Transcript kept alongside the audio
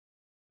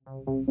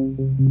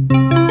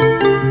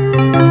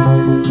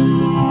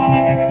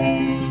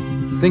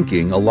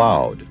Thinking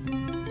Aloud.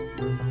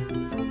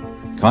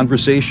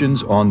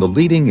 Conversations on the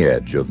leading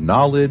edge of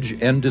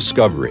knowledge and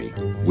discovery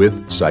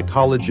with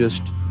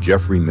psychologist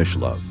Jeffrey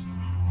Mishlove.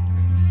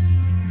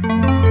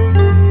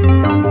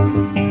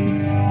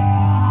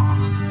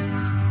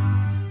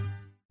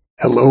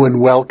 Hello and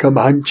welcome.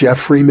 I'm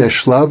Jeffrey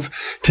Mishlove.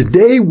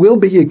 Today we'll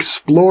be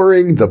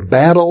exploring the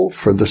battle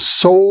for the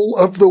soul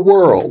of the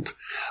world.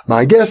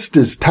 My guest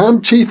is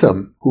Tom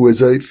Cheetham, who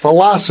is a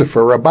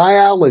philosopher, a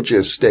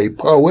biologist, a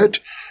poet,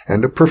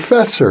 and a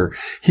professor.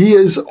 He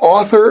is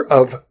author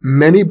of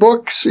many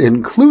books,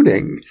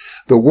 including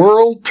The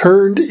World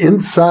Turned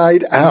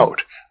Inside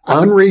Out,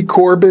 Henri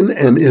Corbin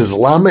and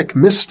Islamic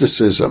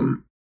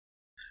Mysticism,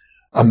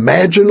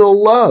 Imaginal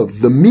Love,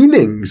 The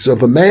Meanings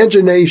of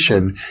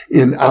Imagination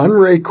in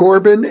Henri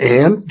Corbin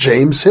and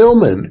James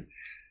Hillman,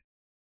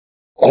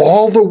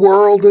 All the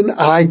World an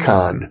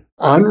Icon,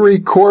 Henri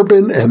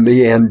Corbin and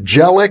the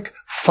Angelic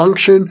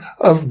Function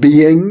of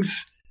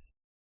Beings,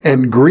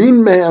 and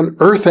Green Man,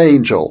 Earth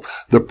Angel,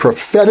 The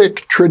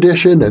Prophetic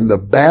Tradition and the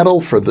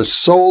Battle for the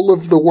Soul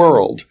of the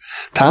World.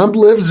 Tom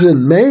lives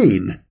in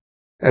Maine.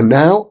 And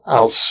now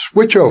I'll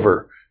switch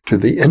over to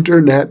the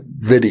internet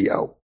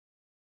video.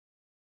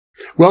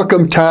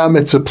 Welcome, Tom.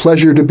 It's a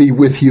pleasure to be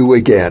with you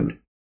again.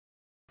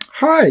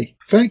 Hi.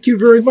 Thank you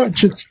very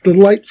much. It's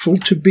delightful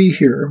to be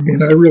here. I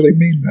mean, I really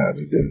mean that.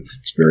 It is.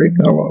 It's very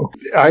mellow.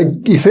 I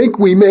think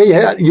we may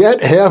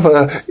yet have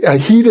a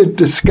heated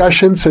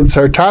discussion since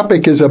our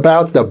topic is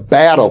about the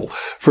battle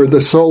for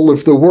the soul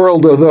of the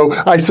world, although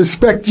I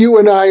suspect you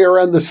and I are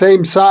on the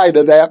same side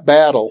of that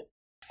battle.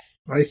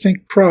 I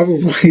think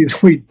probably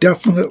we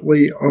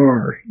definitely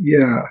are.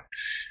 Yeah.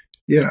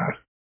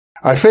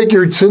 I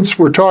figured since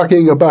we're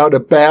talking about a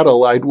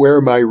battle, I'd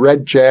wear my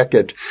red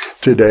jacket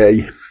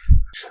today.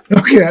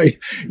 Okay.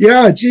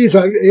 Yeah, geez.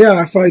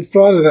 If I'd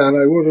thought of that,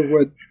 I would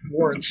have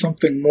worn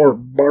something more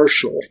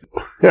martial.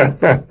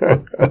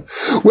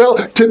 Well,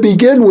 to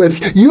begin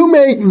with, you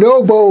make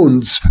no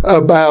bones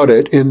about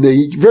it in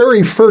the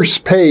very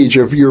first page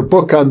of your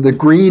book on the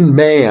Green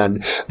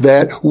Man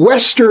that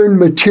Western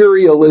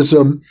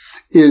materialism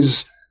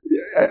is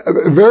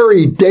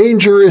very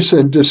dangerous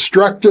and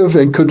destructive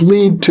and could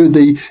lead to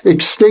the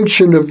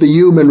extinction of the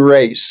human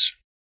race.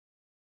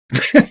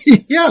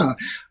 Yeah.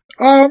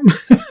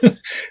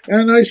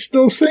 And I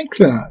still think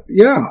that,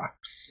 yeah.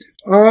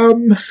 All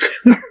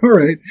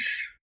right.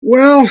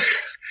 Well,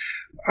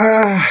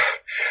 I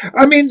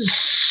mean,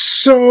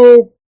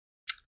 so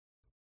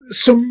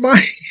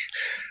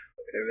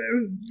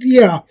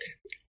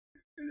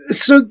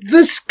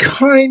this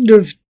kind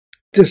of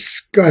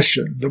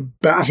discussion, the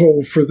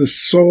battle for the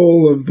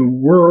soul of the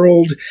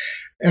world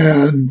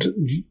and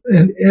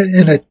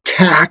an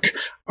attack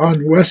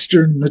on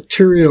Western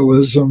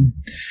materialism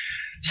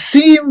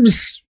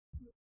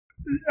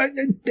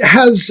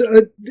has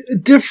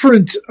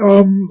different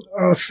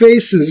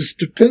faces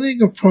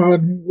depending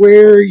upon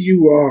where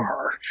you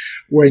are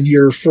when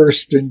you're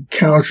first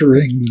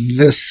encountering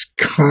this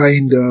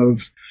kind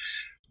of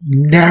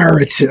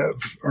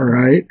narrative, all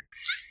right?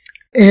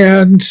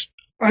 And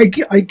I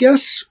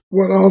guess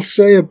what I'll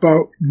say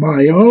about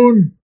my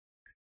own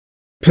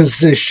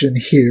position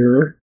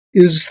here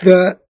is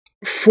that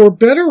for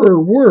better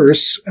or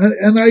worse,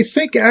 and I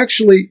think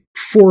actually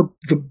for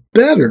the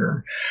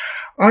better,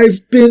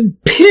 I've been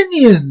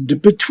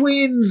pinioned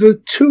between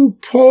the two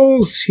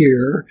poles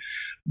here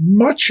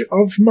much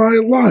of my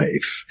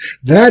life.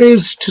 That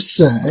is to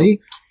say,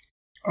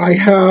 I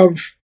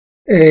have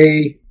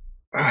a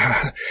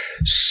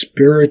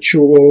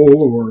spiritual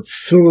or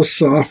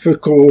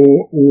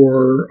philosophical,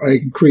 or I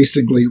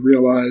increasingly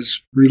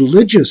realize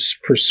religious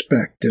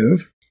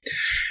perspective,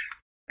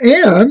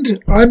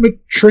 and I'm a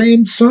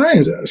trained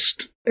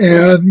scientist,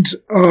 and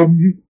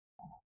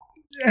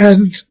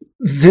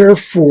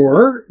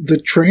therefore, the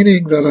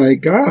training that I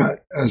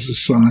got as a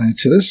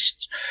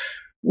scientist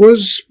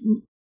was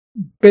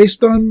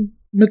based on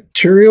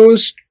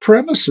materialist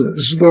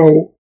premises,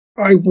 though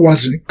I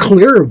wasn't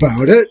clear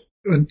about it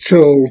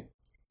until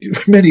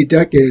many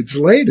decades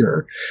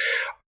later.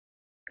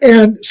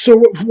 And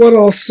so what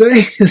I'll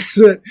say is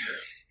that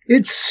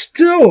it's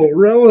still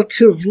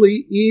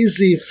relatively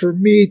easy for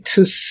me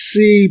to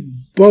see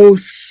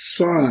both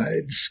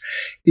sides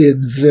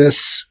in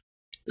this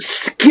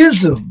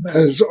schism,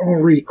 as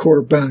Henri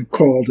Corbin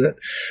called it.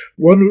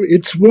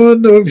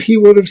 He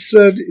would have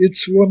said,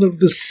 it's one of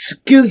the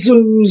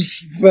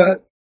schisms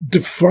that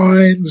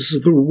defines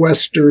the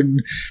Western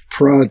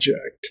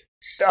project.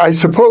 I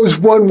suppose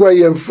one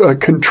way of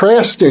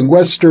contrasting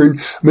Western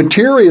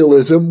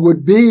materialism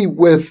would be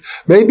with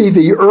maybe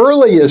the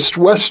earliest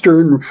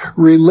Western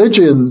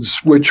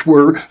religions, which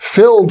were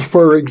filled,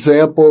 for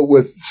example,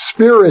 with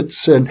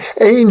spirits and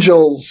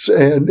angels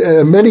and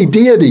many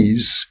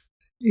deities.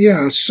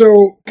 Yeah,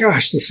 so,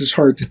 gosh, this is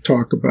hard to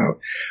talk about.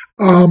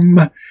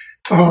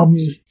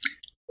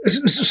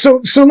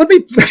 So let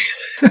me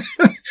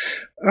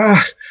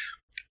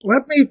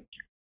let me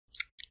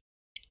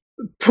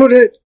put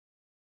it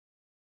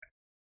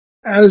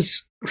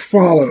as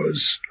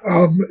follows.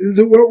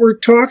 What we're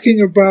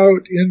talking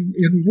about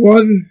in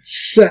one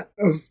set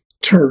of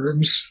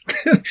terms,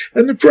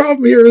 and the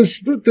problem here is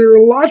that there are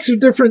lots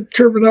of different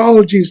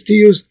terminologies to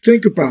use to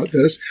think about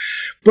this,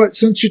 but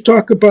since you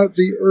talk about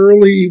the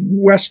early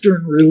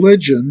Western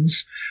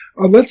religions,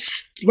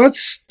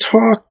 let's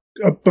talk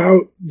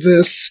about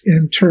this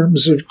in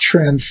terms of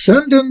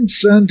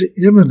transcendence and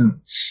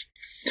immanence.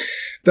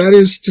 That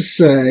is to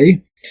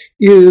say,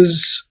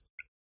 is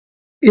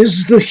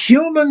the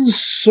human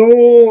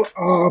soul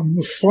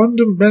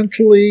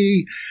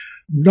fundamentally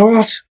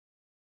not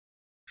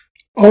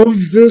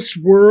of this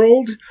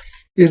world?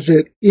 Is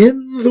it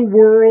in the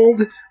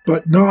world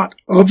but not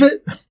of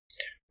it?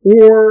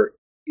 Or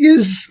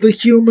is the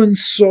human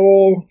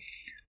soul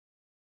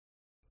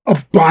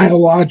a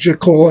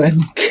biological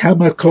and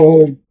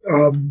chemical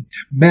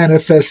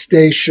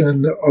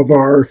manifestation of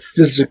our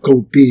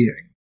physical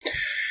being?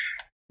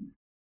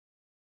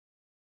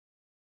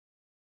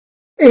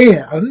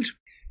 And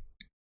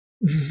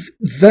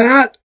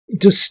that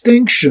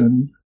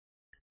distinction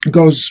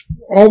goes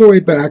all the way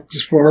back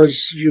as far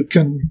as you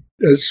can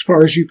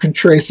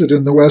trace it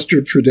in the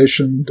Western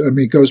tradition. I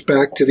mean, it goes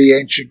back to the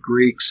ancient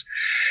Greeks.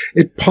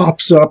 It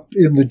pops up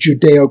in the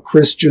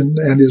Judeo-Christian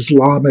and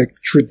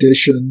Islamic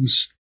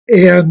traditions.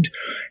 And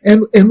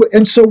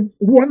so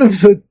one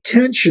of the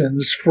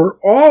tensions for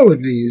all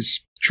of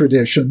these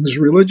traditions,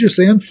 religious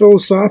and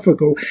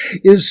philosophical,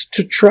 is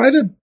to try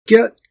to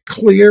get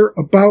clear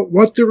about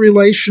what the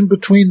relation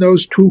between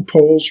those two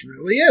poles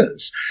really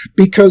is.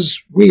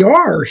 Because we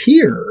are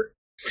here.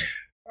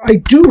 I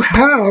do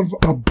have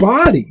a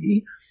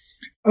body,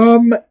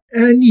 and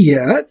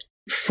yet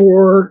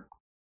for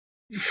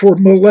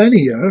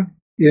millennia,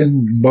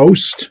 in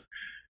most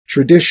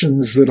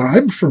traditions that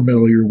I'm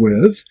familiar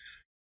with,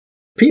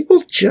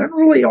 people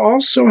generally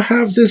also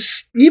have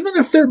this, even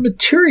if they're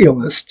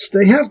materialists,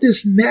 they have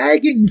this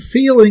nagging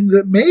feeling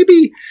that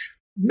maybe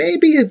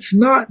it's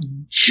not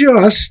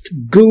just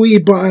gooey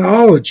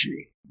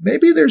biology.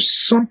 Maybe there's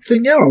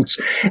something else.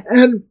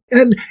 And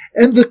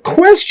the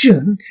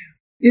question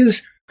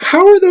is,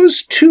 how are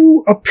those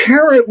two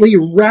apparently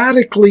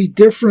radically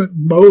different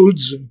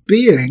modes of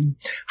being,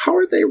 how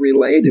are they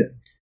related?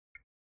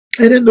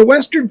 And in the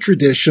Western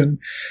tradition,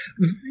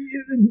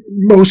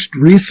 most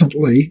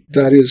recently,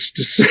 that is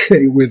to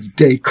say with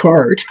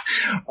Descartes,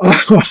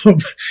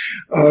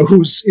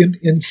 who's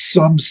in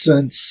some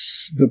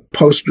sense the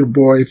poster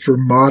boy for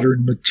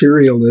modern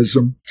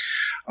materialism,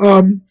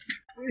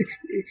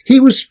 he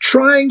was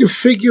trying to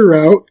figure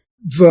out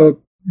the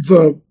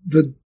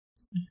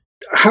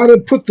how to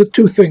put the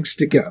two things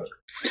together.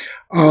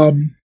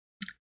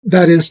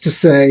 That is to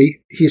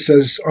say, he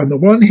says, on the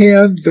one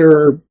hand,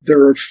 there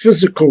are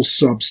physical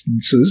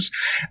substances,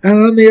 and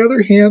on the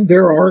other hand,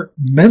 there are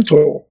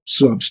mental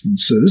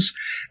substances.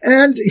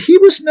 And he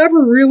was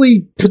never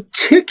really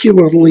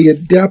particularly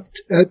adept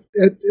at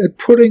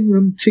putting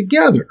them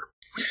together.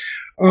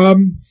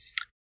 And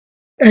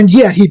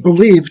yet he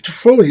believed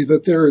fully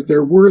that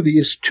there were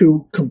these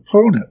two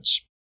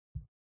components.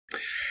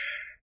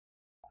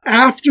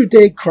 After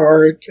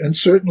Descartes, and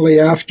certainly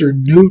after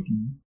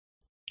Newton,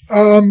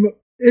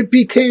 it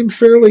became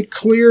fairly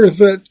clear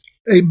that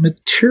a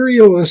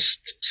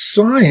materialist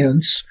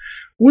science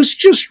was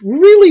just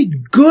really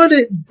good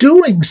at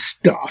doing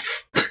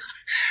stuff.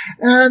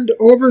 And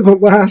over the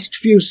last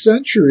few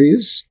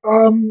centuries,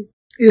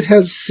 it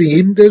has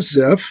seemed as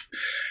if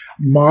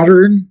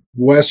modern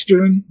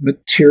Western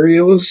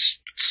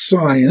materialist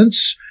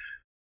science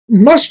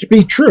must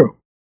be true.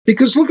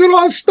 Because look at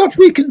all the stuff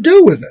we can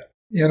do with it.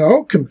 You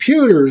know,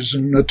 computers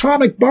and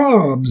atomic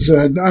bombs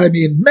and,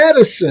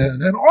 medicine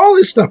and all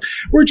this stuff.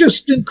 We're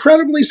just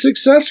incredibly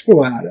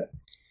successful at it.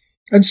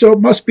 And so it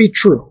must be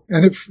true.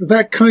 And if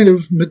that kind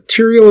of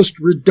materialist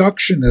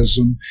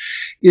reductionism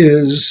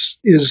is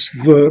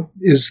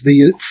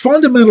the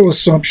fundamental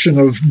assumption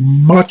of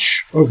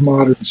much of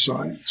modern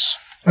science.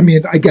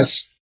 I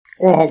guess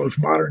all of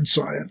modern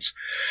science.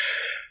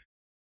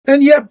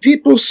 And yet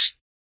people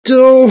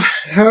still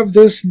have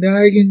this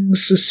nagging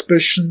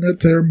suspicion that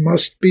there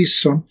must be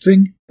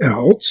something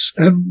else.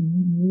 And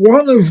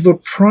one of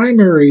the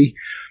primary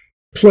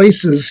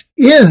places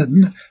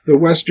in the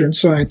Western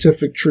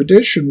scientific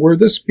tradition where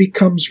this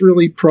becomes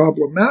really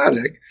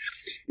problematic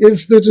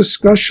is the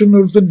discussion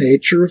of the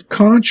nature of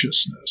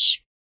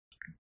consciousness.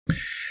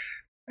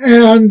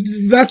 And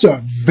that's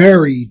a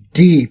very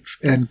deep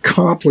and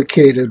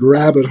complicated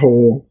rabbit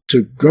hole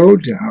to go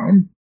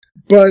down,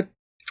 but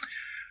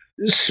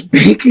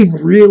speaking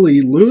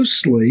really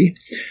loosely,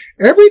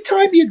 every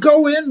time you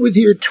go in with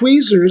your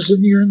tweezers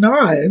and your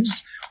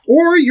knives,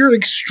 or your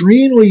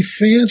extremely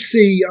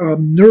fancy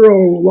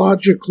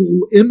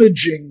neurological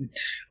imaging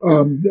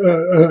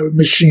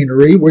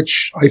machinery,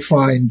 which I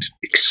find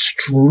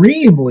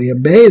extremely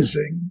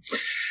amazing,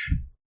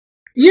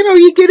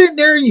 you get in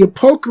there and you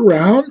poke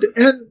around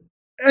and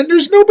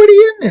there's nobody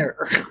in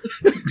there.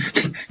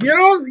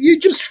 You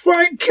just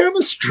find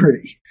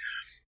chemistry.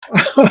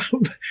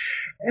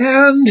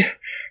 Um,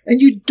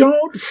 and you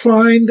don't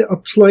find a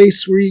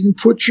place where you can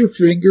put your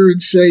finger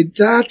and say,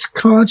 that's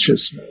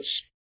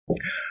consciousness.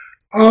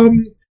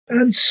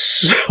 And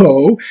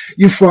so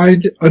you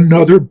find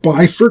another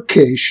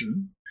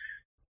bifurcation.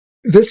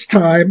 This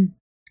time,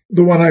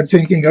 the one I'm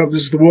thinking of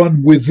is the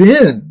one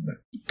within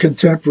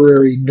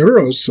contemporary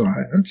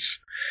neuroscience.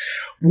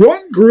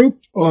 One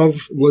group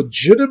of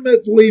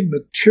legitimately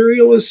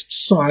materialist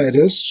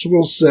scientists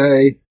will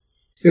say,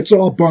 it's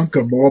all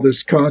bunkum, all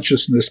this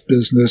consciousness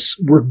business.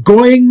 We're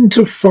going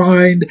to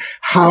find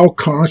how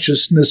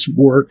consciousness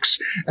works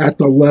at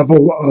the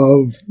level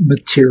of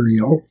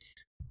material.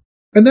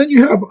 And then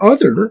you have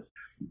other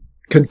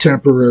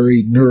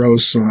contemporary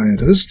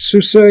neuroscientists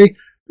who say,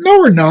 no,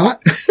 we're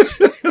not.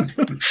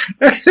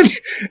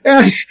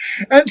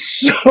 and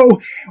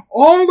so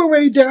all the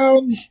way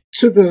down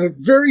to the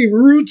very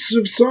roots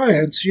of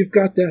science, you've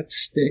got that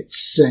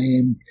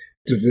same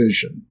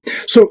division.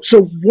 So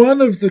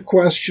one of the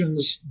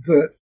questions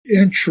that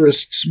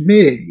interests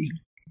me,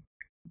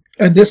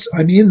 and this,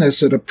 I mean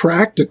this at a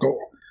practical,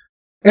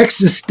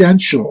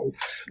 existential,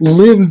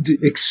 lived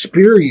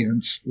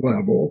experience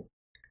level,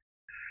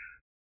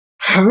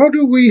 how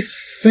do we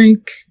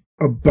think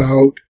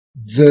about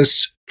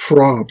this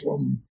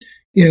problem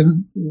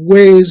in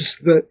ways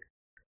that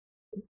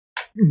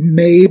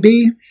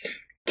maybe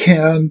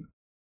can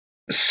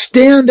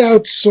stand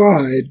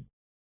outside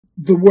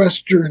the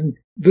Western,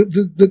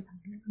 the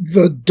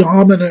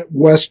dominant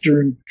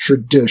Western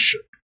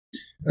tradition?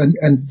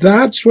 And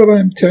that's what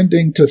I'm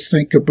tending to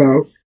think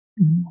about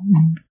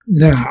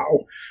now,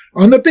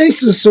 on the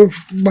basis of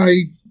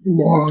my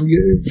long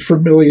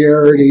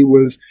familiarity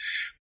with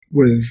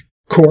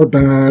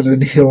Corbin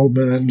and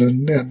Hillman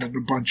and a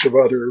bunch of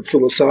other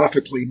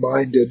philosophically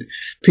minded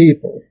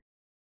people.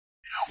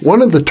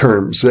 One of the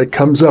terms that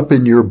comes up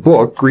in your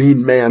book,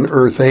 Green Man,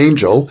 Earth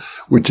Angel,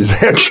 which is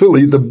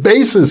actually the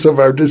basis of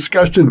our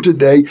discussion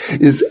today,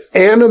 is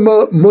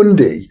Anima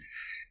Mundi.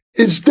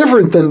 It's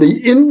different than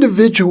the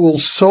individual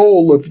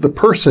soul of the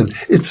person.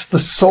 It's the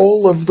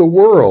soul of the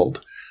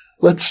world.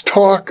 Let's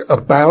talk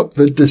about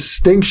the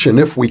distinction,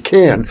 if we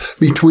can,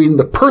 between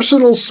the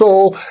personal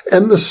soul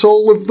and the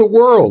soul of the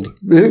world,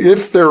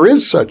 if there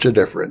is such a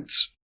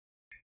difference.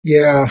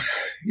 Yeah.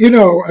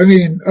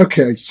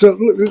 Okay, so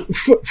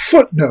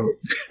footnote.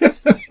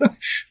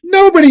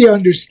 Nobody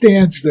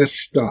understands this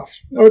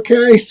stuff,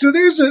 okay? So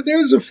there's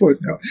a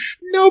footnote.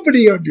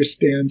 Nobody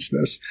understands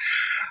this.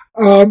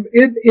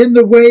 In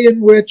the way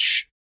in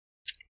which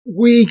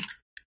we,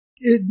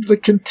 in the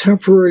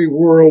contemporary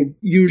world,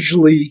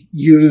 usually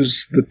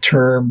use the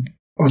term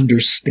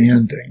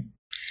understanding.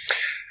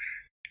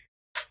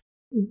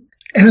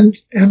 And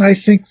I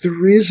think the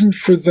reason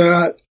for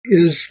that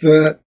is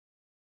that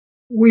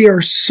we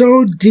are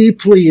so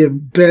deeply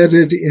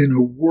embedded in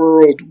a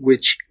world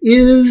which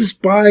is,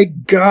 by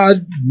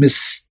God,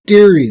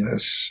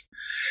 mysterious,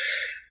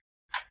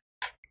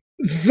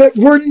 that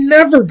we're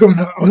never going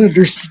to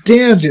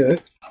understand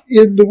it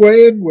in the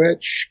way in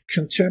which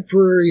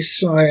contemporary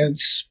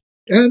science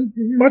and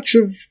much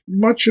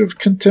of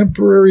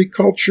contemporary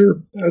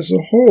culture as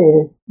a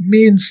whole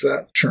means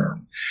that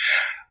term.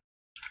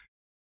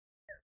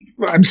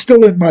 I'm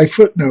still in my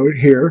footnote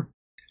here.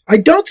 I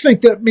don't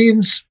think that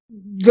means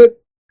that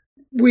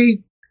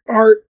we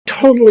are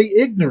totally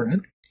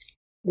ignorant.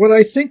 What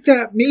I think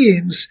that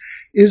means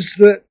is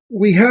that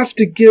we have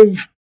to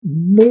give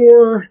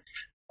more,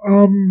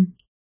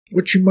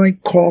 what you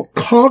might call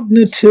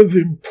cognitive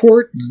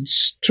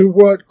importance to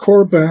what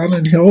Corbin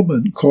and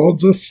Hillman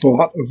called the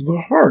thought of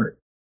the heart.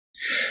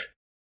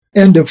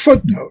 End of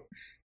footnote.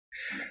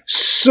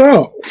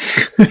 So,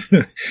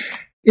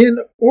 in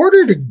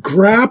order to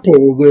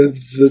grapple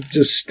with the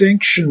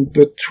distinction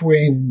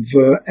between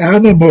the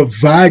anima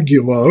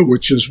vagula,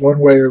 which is one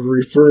way of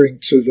referring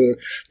to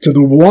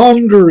the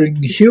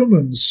wandering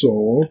human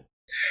soul,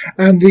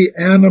 and the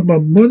anima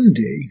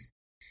mundi,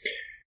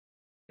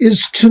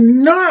 is to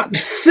not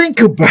think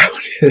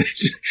about it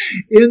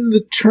in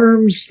the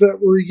terms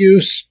that we're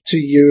used to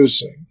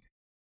using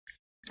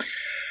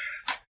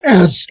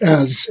as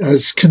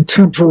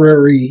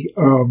contemporary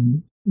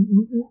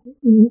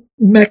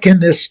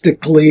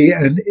mechanistically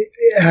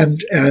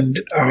and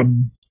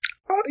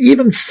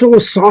even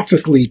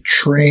philosophically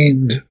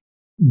trained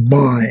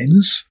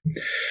minds.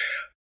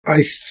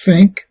 I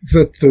think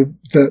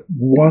that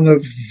one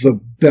of the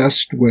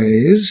best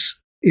ways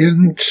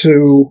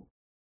into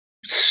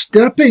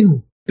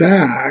stepping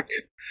back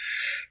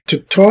to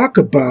talk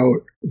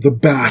about the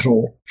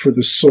battle for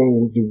the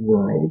soul of the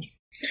world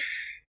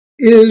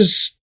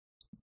is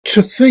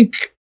to think,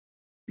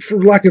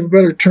 for lack of a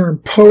better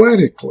term,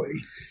 poetically.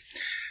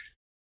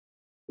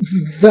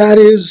 That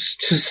is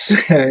to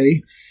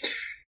say,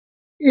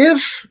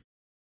 if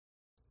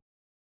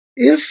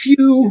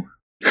you,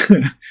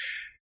 in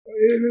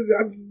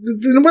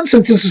one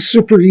sense, this is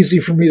super easy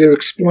for me to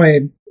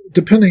explain,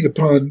 depending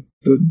upon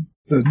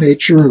the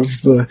nature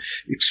of the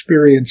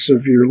experience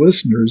of your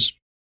listeners.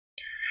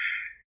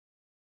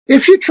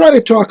 If you try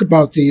to talk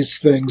about these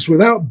things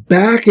without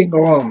backing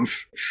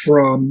off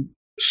from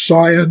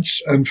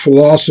science and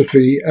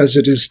philosophy as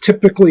it is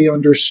typically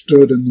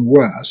understood in the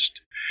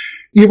West,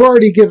 you've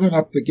already given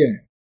up the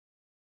game.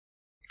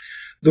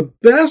 The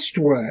best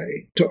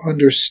way to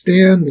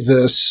understand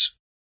this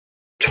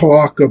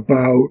talk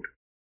about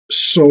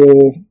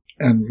soul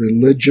and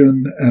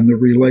religion and the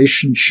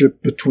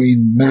relationship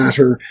between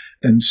matter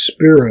and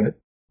spirit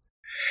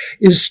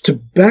is to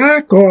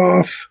back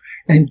off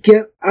and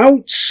get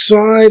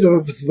outside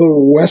of the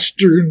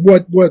Western,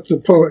 what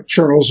the poet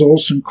Charles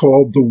Olson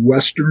called the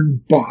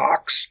Western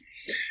box,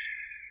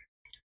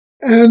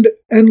 and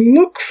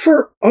look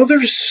for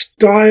other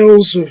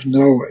styles of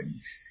knowing.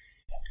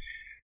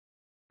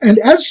 And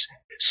as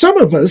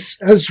some of us,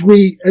 as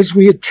we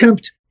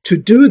attempt to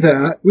do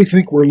that, we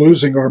think we're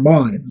losing our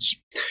minds.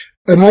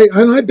 And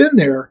I've been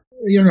there,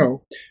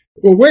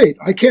 well, wait,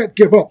 I can't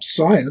give up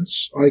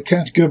science. I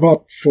can't give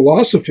up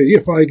philosophy.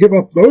 If I give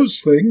up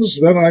those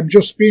things, then I'm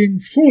just being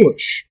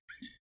foolish.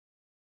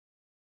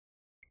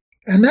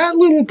 And that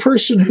little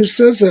person who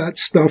says that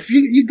stuff,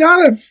 you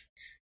gotta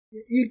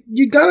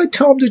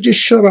tell them to just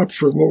shut up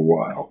for a little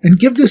while and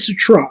give this a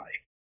try.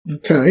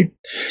 Okay?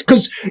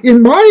 Because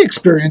in my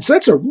experience,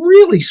 that's a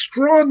really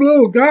strong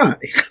little guy.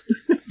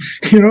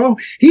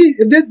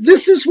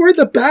 This is where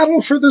the battle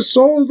for the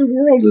soul of the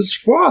world is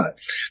fought.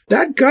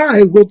 That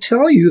guy will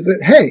tell you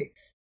that, hey,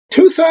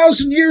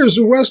 2,000 years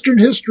of Western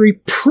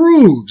history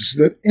proves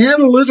that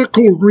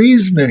analytical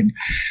reasoning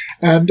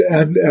and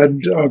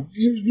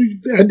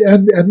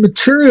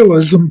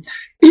materialism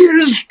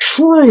is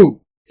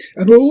true.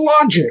 And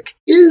logic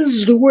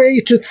is the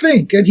way to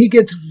think. And he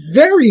gets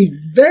very,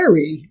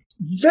 very,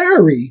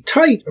 very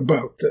tight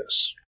about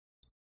this.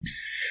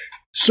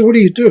 So what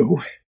do?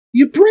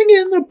 You bring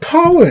in the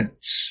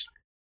poets.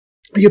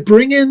 You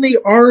bring in the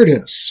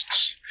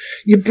artists.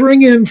 You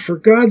bring in, for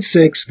God's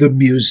sakes, the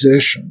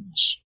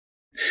musicians,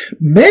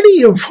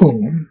 many of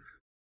whom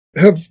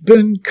have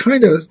been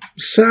kind of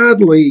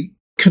sadly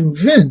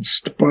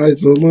convinced by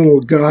the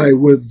little guy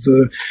with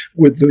the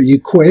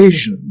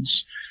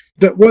equations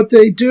that what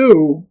they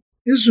do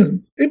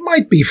it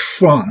might be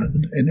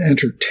fun and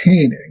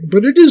entertaining,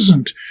 but it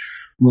isn't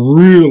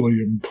really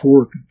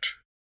important.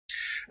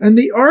 And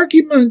the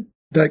argument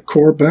that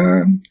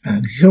Corbin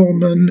and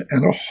Hillman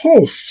and a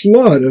whole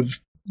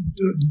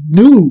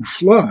new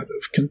flood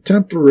of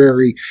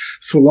contemporary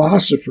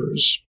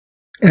philosophers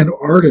and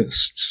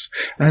artists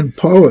and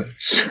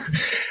poets,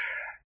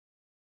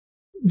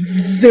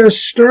 they're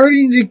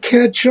starting to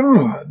catch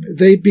on.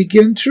 They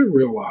begin to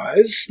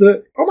realize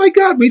that, oh my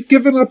God, we've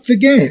given up the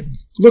game.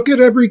 Look at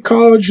every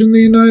college in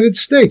the United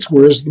States.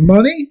 Where's the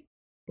money?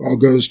 All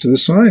goes to the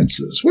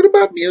sciences. What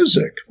about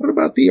music? What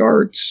about the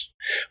arts?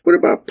 What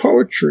about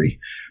poetry?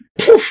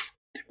 Poof!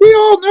 We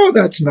all know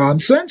that's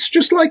nonsense,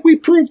 just like we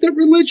proved that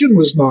religion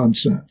was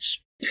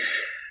nonsense.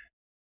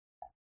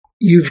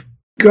 You've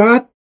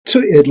got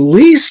to at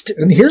least,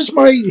 and here's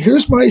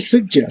my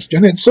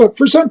suggestion, and so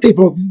for some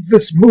people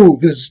this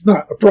move is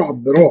not a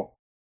problem at all.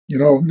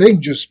 They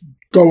can just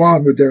go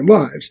on with their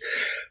lives.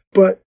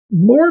 But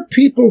more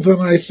people than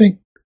I think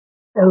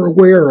are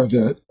aware of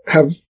it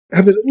have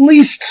at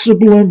least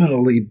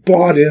subliminally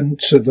bought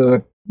into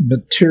the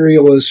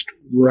materialist,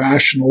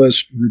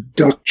 rationalist,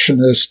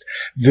 reductionist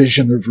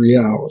vision of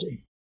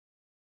reality.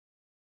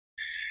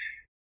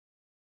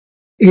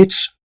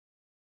 It's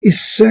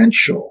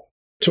essential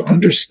to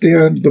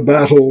understand the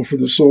battle for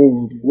the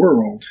soul of the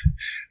world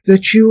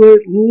that you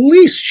at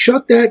least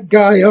shut that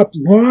guy up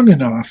long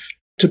enough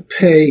to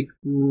pay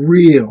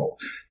real,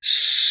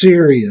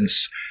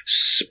 serious,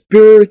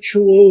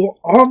 spiritual,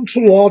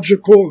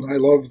 ontological, and I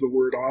love the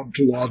word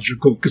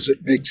ontological because it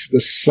makes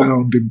this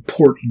sound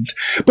important,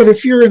 but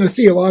if you're in a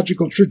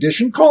theological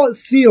tradition, call it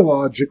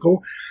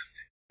theological,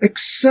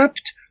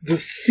 accept the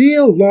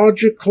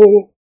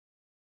theological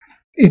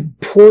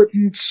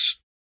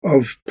importance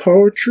of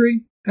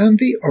poetry and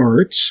the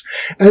arts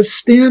as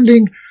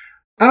standing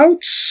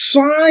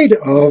outside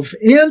of,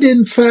 and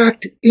in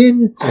fact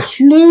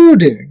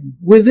including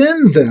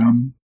within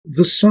them,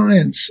 the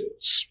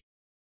sciences.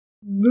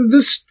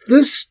 This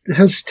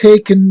has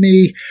taken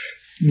me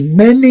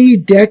many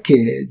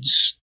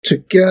decades to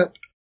get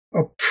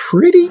a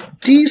pretty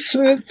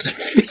decent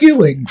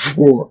feeling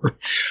for.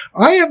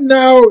 I am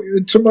now,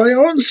 to my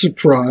own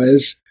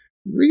surprise,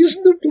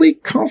 reasonably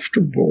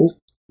comfortable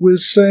with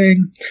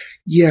saying,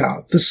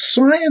 yeah, the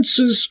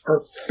sciences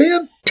are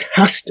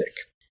fantastic.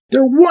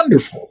 They're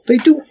wonderful. They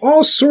do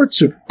all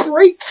sorts of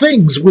great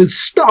things with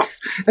stuff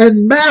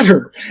and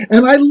matter.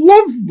 And I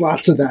love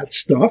lots of that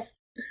stuff.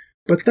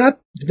 But that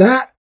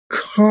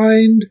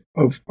kind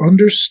of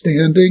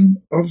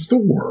understanding of the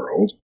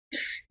world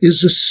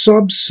is a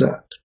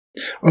subset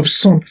of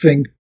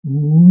something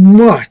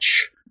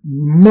much,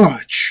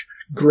 much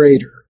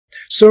greater.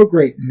 So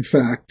great, in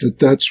fact, that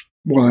that's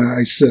why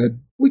I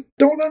said we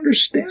don't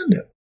understand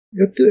it.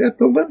 At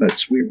the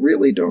limits, we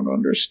really don't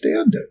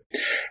understand it.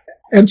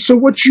 And so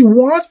what you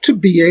want to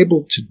be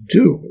able to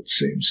do, it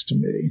seems to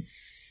me,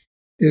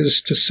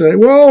 is to say,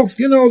 well,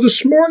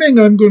 this morning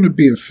I'm going to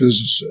be a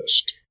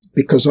physicist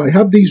because I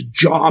have these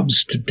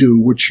jobs to do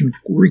which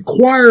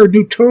require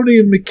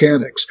Newtonian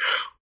mechanics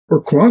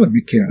or quantum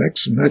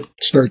mechanics, and that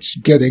starts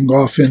getting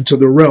off into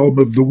the realm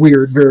of the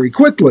weird very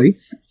quickly.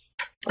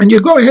 And you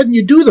go ahead and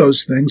you do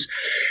those things,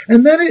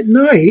 and then at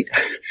night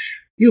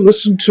you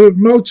listen to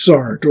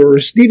Mozart or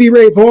Stevie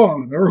Ray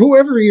Vaughan or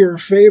whoever your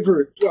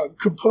favorite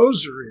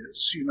composer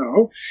is,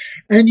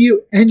 and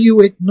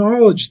you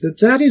acknowledge that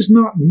that is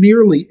not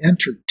merely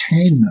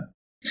entertainment.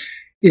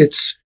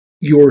 It's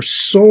your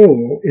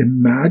soul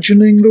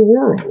imagining the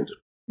world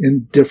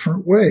in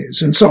different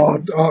ways. And so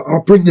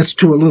I'll bring this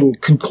to a little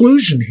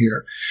conclusion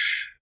here.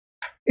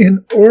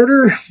 In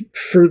order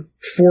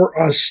for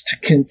us to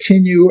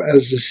continue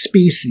as a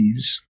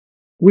species,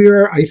 we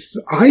are,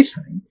 I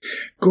think,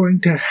 going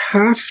to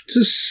have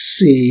to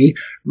see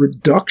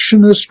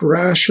reductionist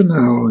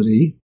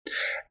rationality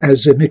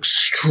as an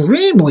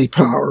extremely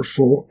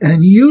powerful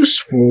and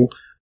useful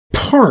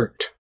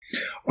part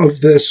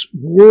of this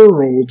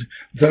world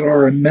that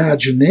our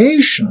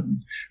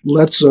imagination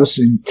lets us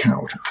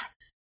encounter.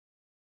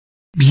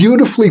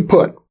 Beautifully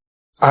put.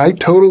 I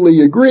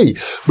totally agree.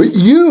 But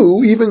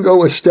you even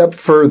go a step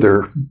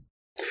further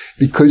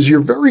because you're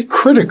very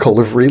critical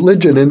of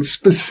religion and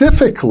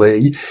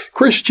specifically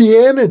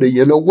Christianity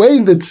in a way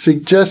that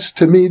suggests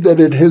to me that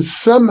it has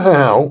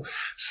somehow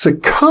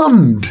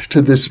succumbed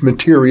to this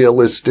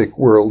materialistic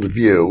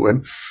worldview.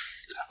 And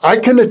I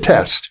can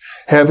attest,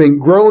 having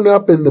grown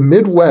up in the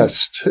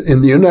Midwest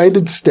in the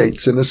United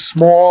States in a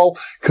small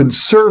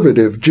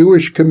conservative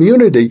Jewish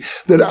community,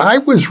 that I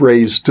was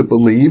raised to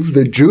believe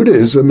that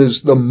Judaism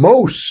is the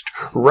most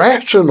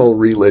rational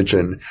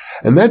religion.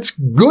 And that's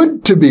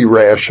good to be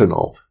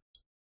rational.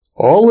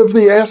 All of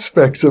the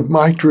aspects of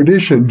my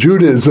tradition,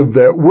 Judaism,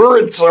 that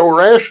weren't so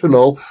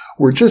rational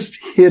were just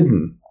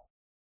hidden.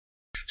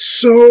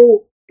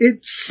 So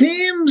it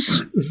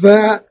seems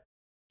that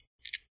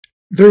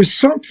there's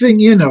something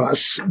in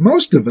us,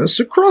 most of us,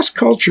 across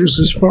cultures,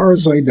 as far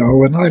as I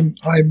know, and I'm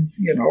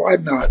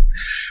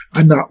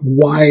not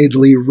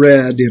widely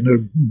read in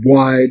a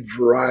wide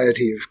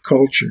variety of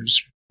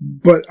cultures,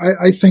 but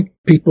I think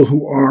people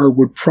who are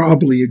would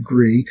probably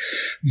agree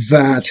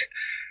that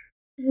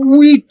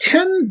we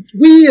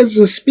as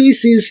a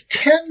species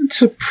tend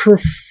to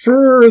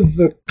prefer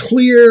the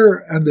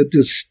clear and the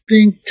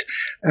distinct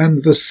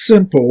and the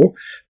simple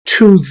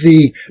to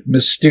the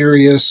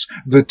mysterious,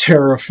 the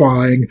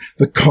terrifying,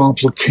 the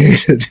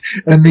complicated,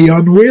 and the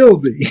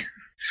unwieldy.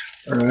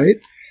 All right?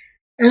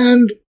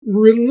 And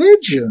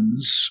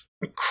religions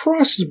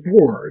across the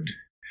board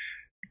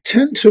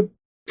tend to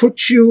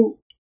put you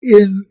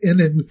in an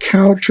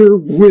encounter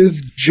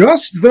with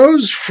just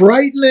those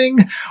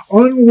frightening,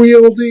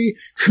 unwieldy,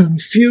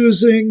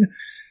 confusing,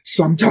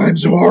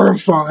 sometimes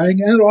horrifying,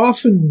 and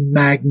often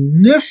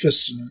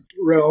magnificent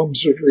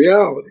realms of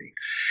reality.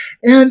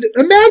 And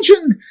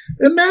imagine,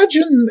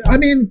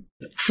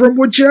 from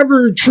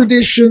whichever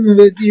tradition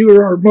that you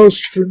are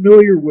most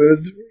familiar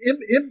with,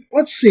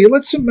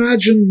 let's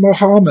imagine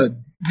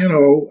Muhammad,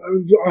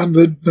 on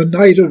the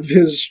night of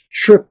his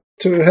trip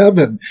to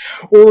heaven,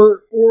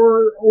 or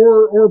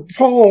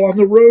Paul on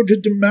the road to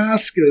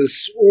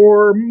Damascus,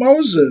 or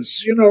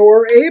Moses,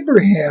 or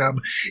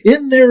Abraham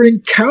in their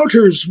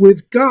encounters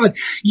with God.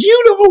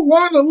 You don't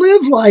want to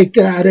live like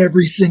that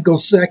every single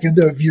second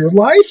of your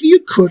life. You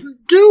couldn't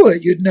do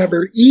it. You'd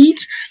never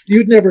eat.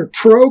 You'd never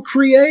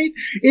procreate.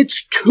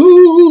 It's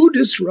too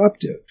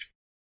disruptive.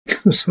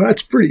 So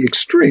that's pretty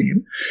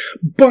extreme.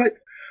 But,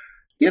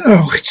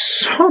 it's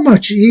so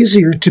much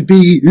easier to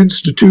be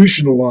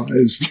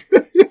institutionalized.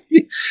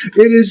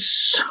 It is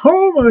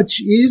so much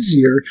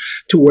easier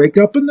to wake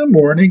up in the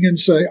morning and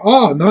say,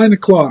 9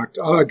 o'clock,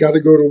 I got to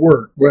go to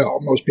work. Well,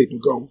 most people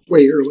go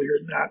way earlier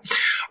than that.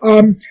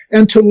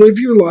 And to live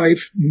your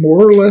life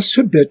more or less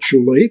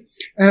habitually.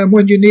 And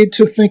when you need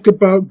to think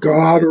about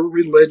God or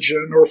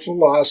religion or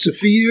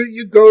philosophy,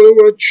 you go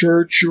to a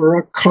church or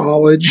a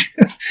college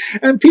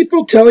and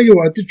people tell you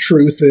what the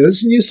truth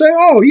is. And you say,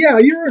 oh, yeah,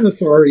 you're an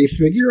authority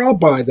figure. I'll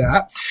buy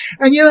that.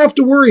 And you don't have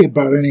to worry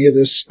about any of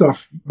this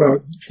stuff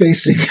about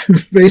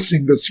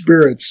facing the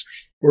spirits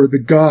or the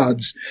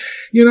gods,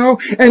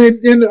 and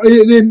in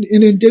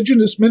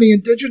many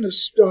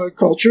indigenous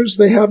cultures,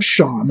 they have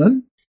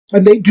shaman,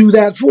 and they do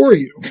that for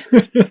you,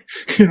 and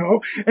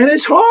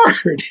it's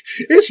hard.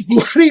 It's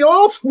bloody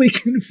awfully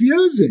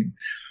confusing.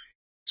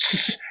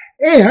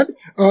 And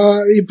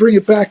you bring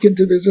it back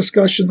into the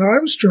discussion that I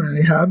was trying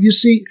to have. You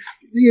see,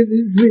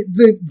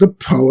 the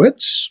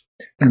poets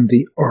and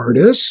the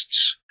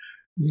artists,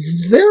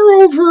 they're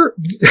over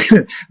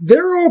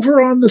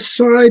on the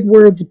side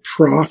where the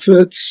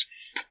prophets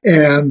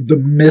and the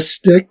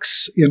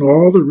mystics in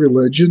all the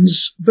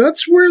religions,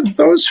 that's where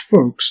those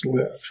folks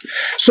live.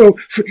 So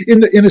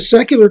in a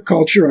secular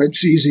culture,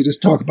 it's easy to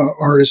talk about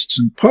artists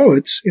and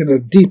poets. In a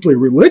deeply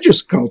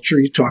religious culture,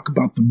 you talk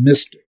about the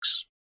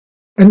mystics.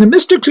 And the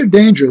mystics are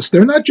dangerous.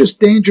 They're not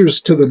just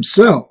dangerous to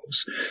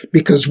themselves,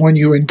 because when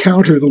you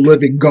encounter the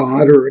living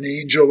God or an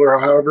angel or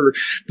however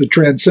the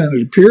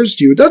transcendent appears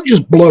to you, it doesn't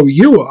just blow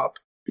you up.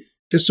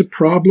 It's a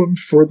problem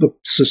for the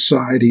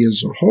society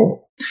as a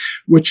whole,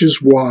 which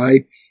is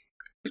why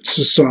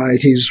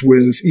societies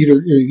with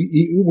either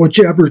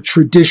whichever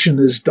tradition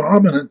is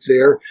dominant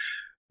there,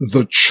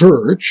 the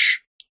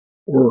church,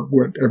 or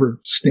whatever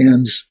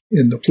stands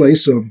in the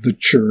place of the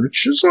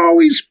church, is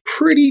always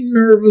pretty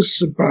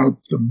nervous about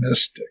the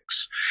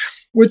mystics.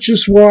 Which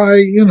is why,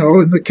 in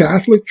the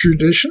Catholic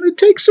tradition, it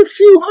takes a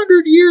few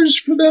hundred years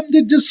for them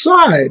to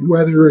decide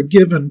whether a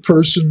given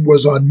person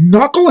was a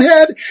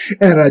knucklehead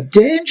and a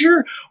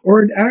danger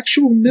or an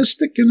actual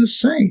mystic and a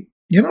saint.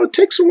 It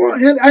takes a while,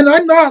 and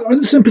I'm not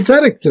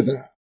unsympathetic to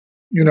that.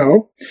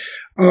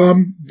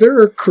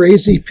 There are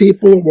crazy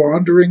people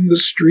wandering the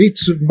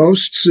streets of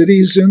most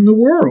cities in the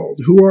world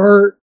who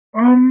are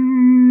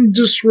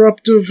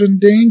disruptive and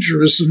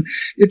dangerous, and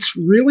it's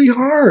really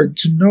hard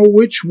to know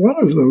which one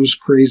of those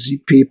crazy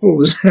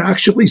people is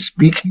actually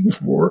speaking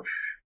for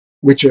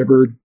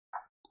whichever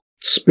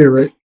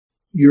spirit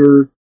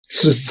you're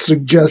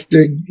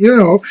suggesting,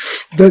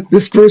 that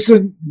this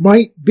person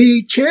might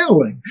be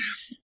channeling.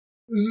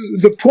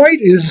 The point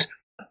is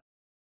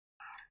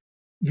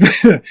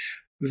that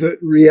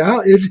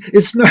reality,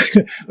 it's not,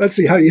 let's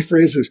see, how do you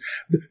phrase this?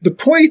 The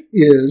point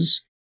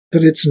is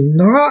that it's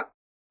not,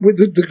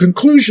 the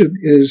conclusion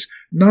is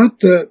not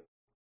that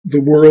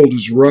the world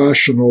is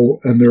rational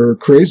and there are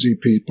crazy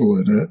people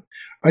in it.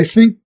 I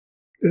think,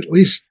 at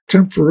least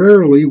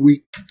temporarily,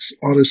 we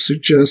ought to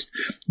suggest,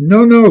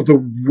 no, the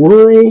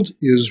world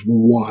is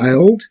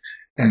wild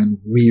and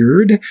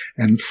weird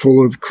and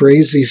full of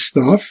crazy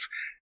stuff,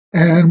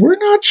 and we're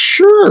not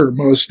sure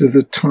most of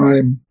the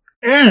time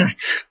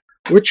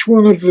which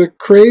one of the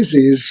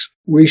crazies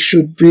we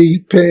should be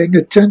paying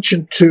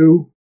attention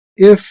to,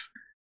 if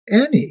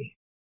any.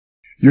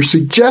 You're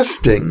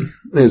suggesting,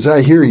 as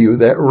I hear you,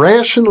 that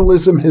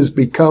rationalism has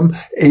become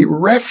a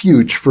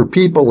refuge for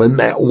people in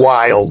that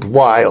wild,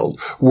 wild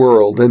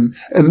world. And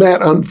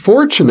that,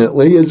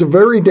 unfortunately, is a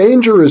very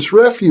dangerous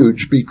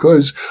refuge,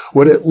 because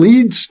what it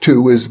leads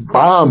to is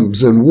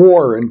bombs and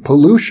war and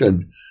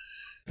pollution.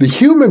 The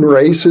human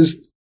race has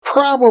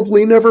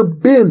probably never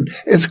been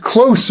as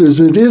close as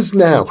it is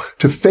now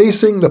to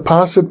facing the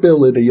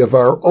possibility of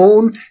our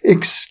own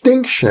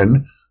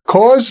extinction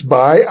caused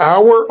by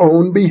our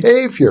own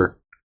behavior.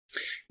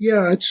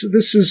 Yeah,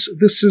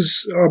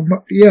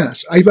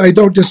 yes, I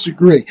don't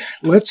disagree.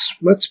 Let's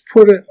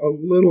put it a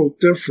little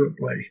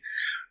differently.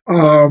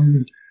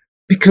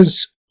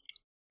 Because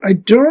I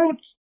don't,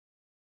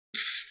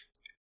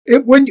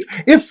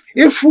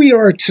 if we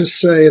are to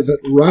say that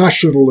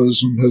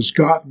rationalism has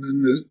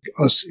gotten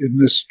us in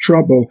this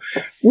trouble,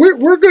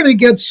 we're going to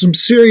get some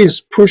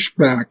serious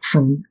pushback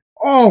from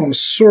all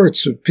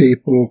sorts of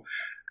people,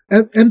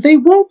 and they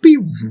won't be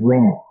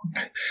wrong.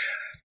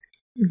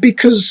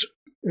 Because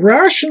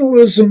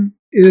rationalism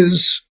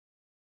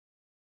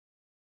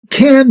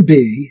can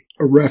be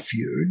a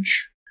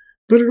refuge,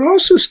 but it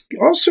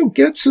also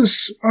gets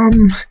us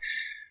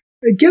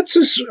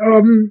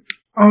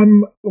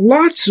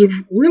lots of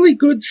really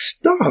good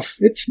stuff.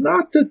 It's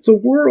not that the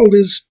world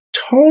is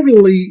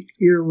totally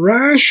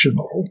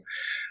irrational.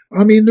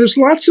 I mean, there's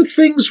lots of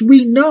things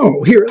we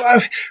know. Here,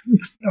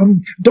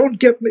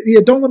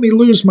 don't let me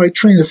lose my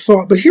train of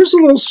thought. But here's a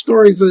little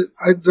story that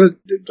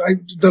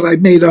I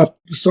made up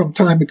some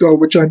time ago,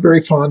 which I'm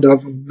very fond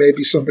of, and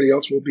maybe somebody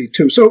else will be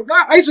too. So,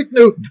 Isaac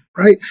Newton,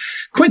 right?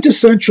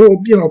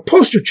 Quintessential,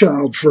 poster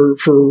child for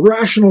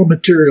rational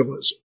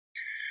materialism.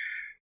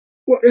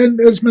 Well,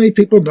 and as many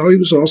people know, he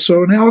was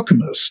also an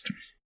alchemist.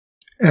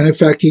 And in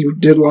fact, he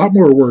did a lot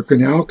more work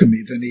in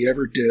alchemy than he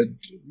ever did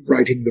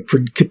writing the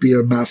Principia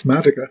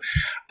Mathematica.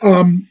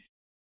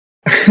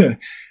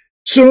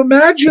 So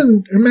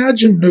imagine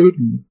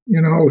Newton,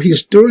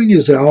 he's doing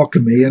his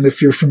alchemy, and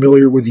if you're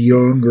familiar with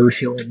Jung or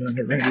Hillman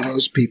or any of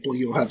those people,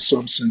 you'll have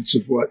some sense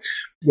of what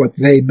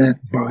they meant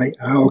by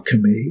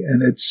alchemy.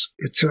 And it's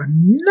a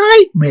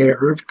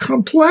nightmare of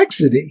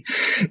complexity.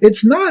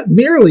 It's not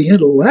merely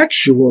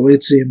intellectual,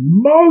 it's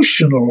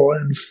emotional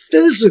and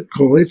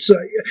physical.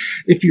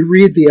 If you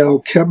read the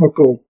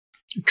alchemical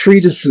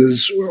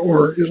treatises,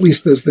 or at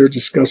least as they're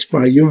discussed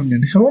by Jung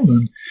and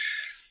Hillman,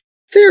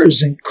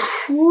 there's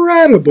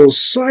incredible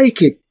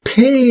psychic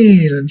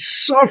pain and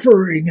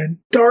suffering and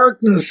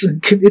darkness,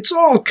 and it's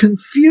all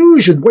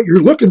confusion. What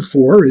you're looking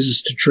for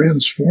is to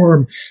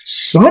transform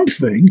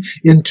something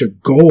into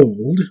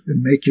gold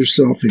and make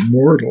yourself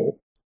immortal.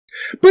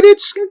 But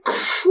it's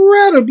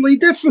incredibly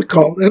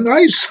difficult. And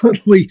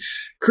suddenly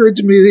occurred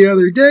to me the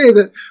other day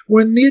that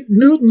when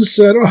Newton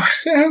said,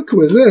 heck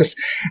with this,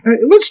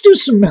 let's do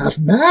some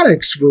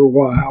mathematics for a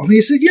while. And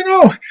he said,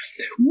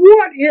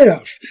 what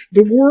if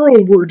the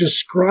world were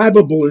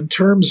describable in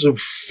terms of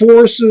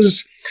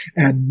forces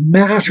and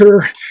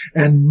matter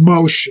and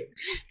motion?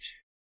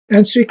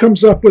 And so he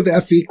comes up with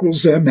F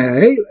equals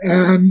ma,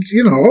 and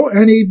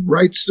he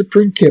writes the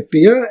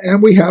Principia,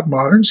 and we have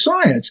modern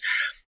science.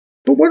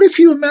 But what if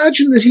you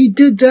imagine that he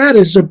did that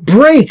as a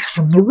break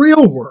from the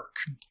real work?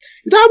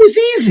 That was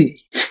easy.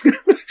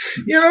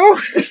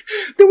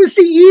 There was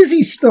the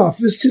easy stuff,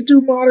 is to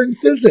do modern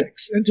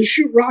physics and to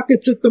shoot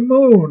rockets at the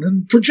moon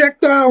and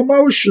projectile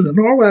motion and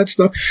all that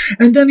stuff.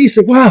 And then he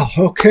said, well,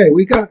 okay,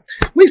 at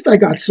least I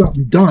got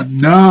something done.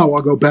 Now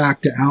I'll go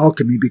back to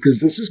alchemy because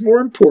this is more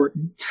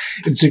important.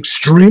 It's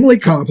extremely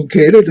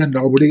complicated and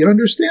nobody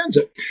understands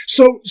it.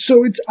 So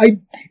it's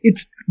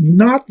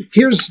not,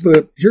 here's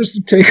the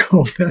take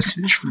home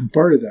message from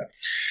part of that.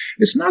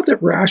 It's not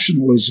that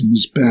rationalism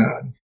is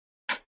bad,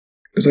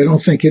 because I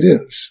don't think it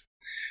is.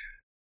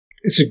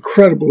 It's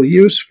incredibly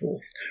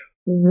useful.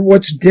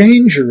 What's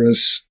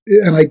dangerous,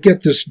 and I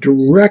get this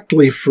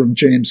directly from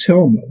James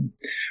Hillman,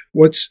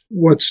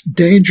 what's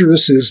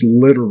dangerous is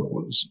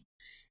literalism.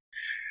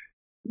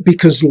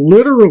 Because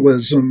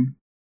literalism,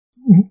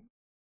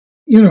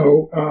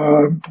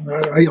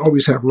 I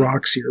always have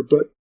rocks here,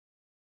 but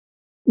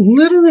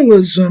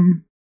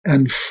literalism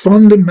and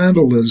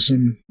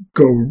fundamentalism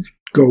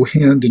go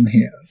hand in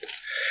hand.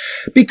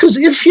 Because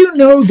if you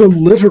know the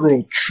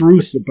literal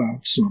truth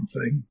about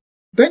something,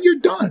 then you're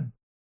done.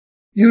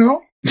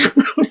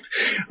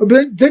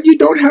 Then you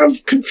don't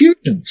have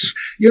confusions.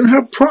 You don't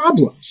have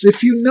problems.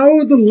 If you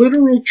know the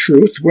literal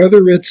truth,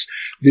 whether it's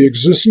the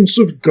existence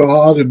of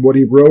God and what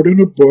he wrote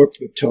in a book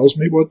that tells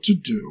me what to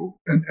do,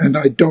 and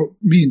I don't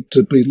mean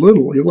to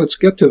belittle, let's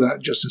get to that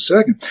in just a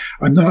second.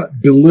 I'm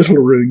not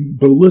belittling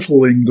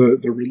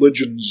the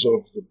religions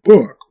of the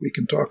book. We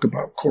can talk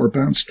about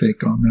Corbin's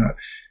take on that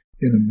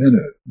in a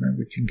minute, and then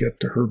we can get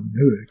to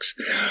hermeneutics.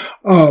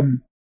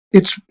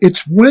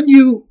 It's when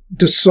you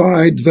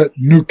decide that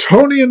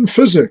Newtonian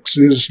physics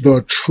is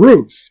the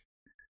truth,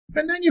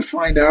 and then you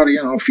find out,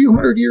 a few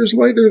hundred years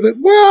later that,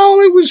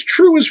 well, it was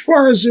true as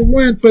far as it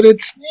went, but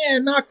it's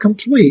not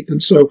complete.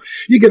 And so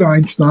you get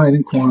Einstein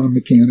and quantum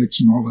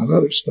mechanics and all that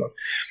other stuff.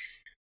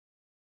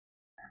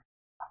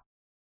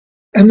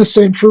 And the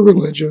same for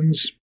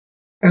religions.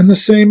 And the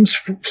same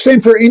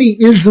for any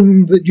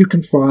ism that you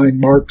can find: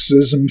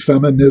 Marxism,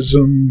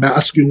 feminism,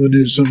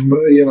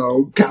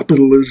 masculinism,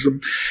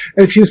 capitalism.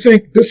 If you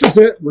think this is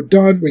it, we're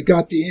done, we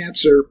got the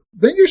answer,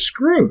 then you're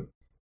screwed.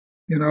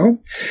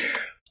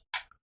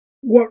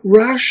 What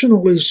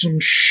rationalism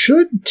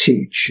should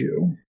teach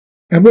you,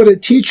 and what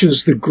it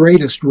teaches the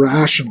greatest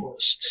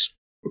rationalists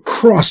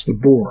across the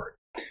board,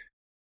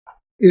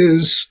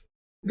 is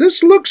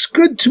this looks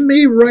good to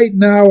me right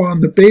now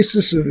on the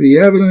basis of the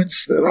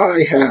evidence that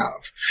I have.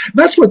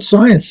 That's what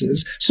science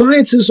is.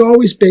 Science is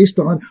always based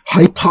on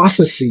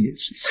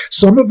hypotheses.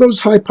 Some of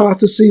those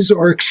hypotheses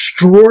are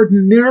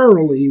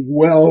extraordinarily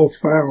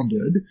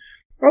well-founded,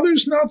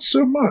 others not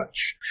so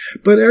much.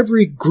 But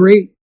every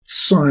great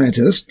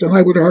scientist, and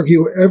I would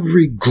argue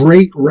every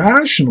great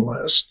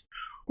rationalist,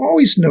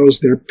 always knows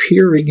they're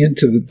peering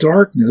into the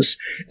darkness,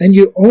 and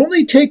you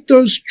only take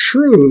those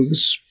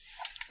truths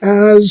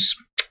as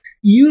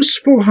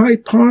useful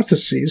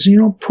hypotheses, and you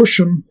don't push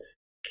them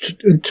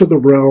into the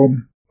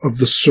realm of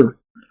the certain.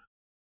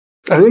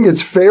 I think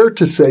it's fair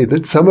to say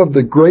that some of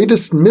the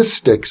greatest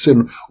mystics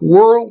in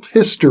world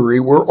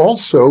history were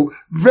also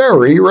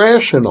very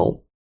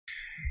rational.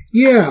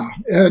 Yeah,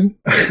 and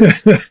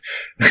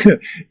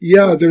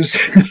there's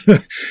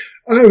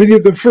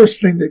the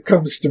first thing that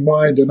comes to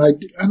mind, and I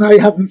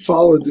haven't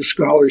followed the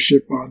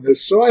scholarship on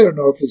this, so I don't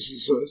know if this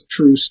is a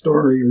true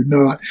story or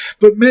not,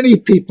 but many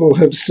people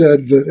have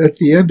said that at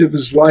the end of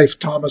his life,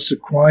 Thomas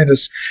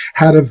Aquinas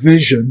had a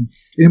vision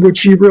in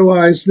which he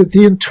realized that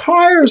the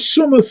entire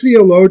Summa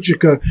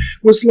Theologica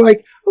was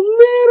like a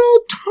little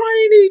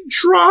tiny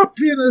drop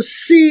in a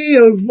sea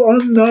of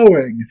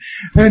unknowing.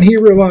 And he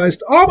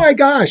realized, oh my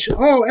gosh,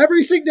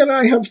 everything that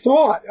I have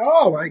thought,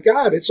 oh my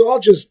God, it all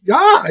just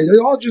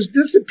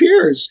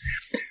disappears.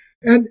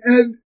 And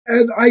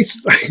I,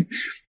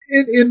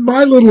 in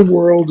my little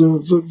world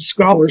of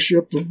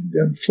scholarship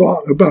and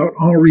thought about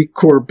Henri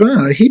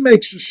Corbin, he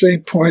makes the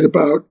same point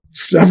about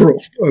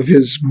several of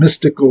his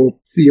mystical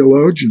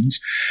theologians.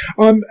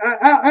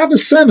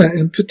 Avicenna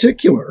in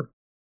particular,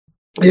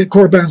 in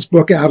Corbin's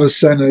book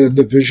Avicenna and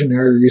the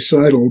Visionary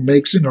Recital,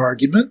 makes an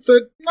argument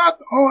that not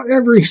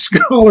every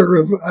scholar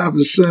of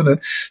Avicenna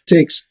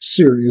takes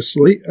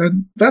seriously,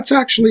 and that's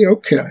actually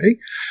okay.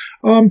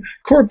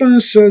 Corbin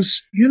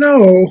says,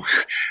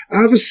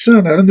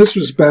 Avicenna, and this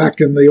was back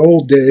in the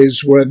old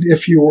days when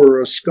if you were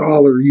a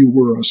scholar, you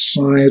were a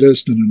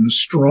scientist and an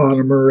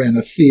astronomer and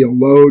a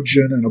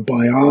theologian and a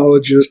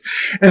biologist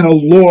and a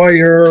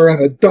lawyer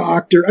and a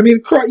doctor. I mean,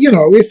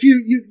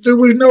 there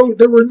were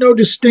no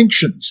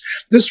distinctions.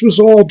 This was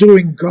all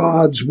doing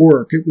God's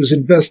work. It was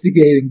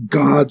investigating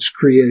God's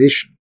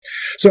creation.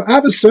 So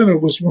Avicenna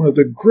was one of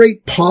the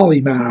great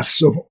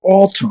polymaths of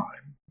all time.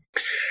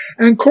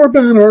 And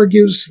Corbin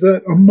argues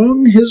that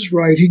among his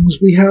writings,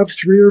 we have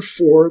 3 or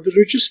 4 that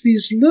are just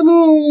these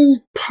little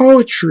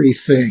poetry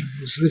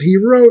things that he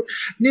wrote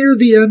near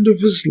the end of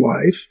his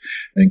life.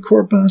 And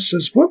Corbin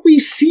says, what we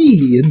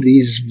see in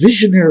these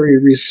visionary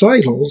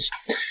recitals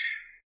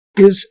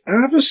is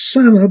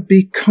Avicenna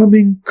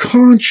becoming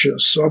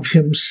conscious of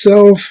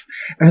himself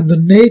and the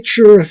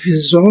nature of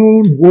his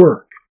own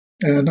work.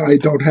 and I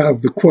don't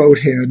have the quote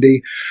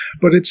handy,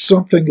 but it's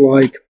something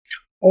like,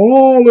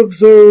 all of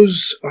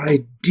those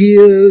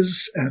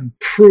ideas and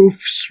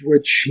proofs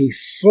which he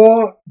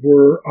thought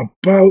were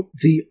about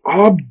the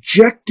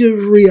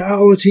objective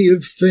reality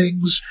of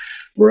things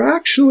were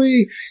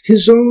actually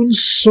his own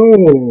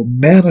soul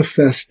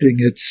manifesting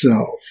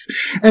itself.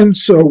 And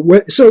so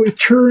it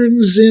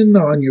turns in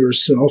on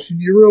yourself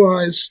and you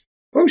realize,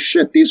 oh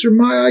shit, these are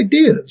my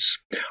ideas.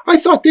 I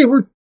thought they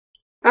were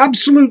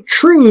absolute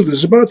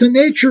truths about the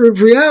nature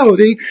of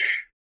reality.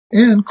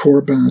 And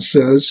Corbin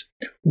says,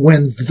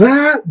 when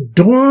that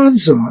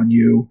dawns on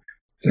you,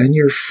 then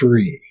you're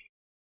free.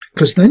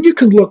 Because then you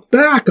can look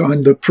back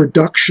on the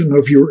production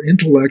of your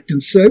intellect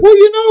and say, well,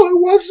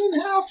 it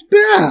wasn't half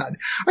bad.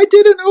 I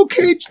did an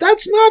okay,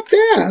 that's not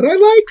bad. I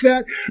like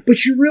that.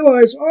 But you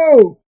realize,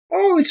 oh,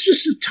 it's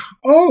just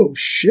oh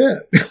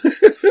shit.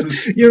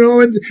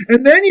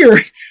 And then you're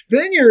in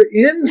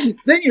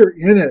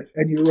it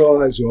and you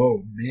realize,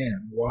 oh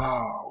man,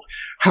 wow,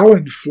 how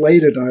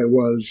inflated I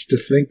was to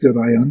think that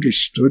I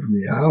understood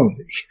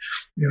reality.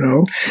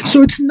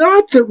 So it's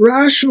not that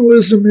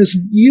rationalism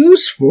isn't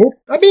useful.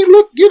 I mean,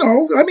 look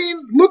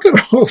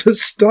at all the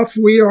stuff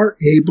we are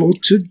able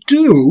to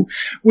do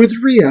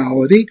with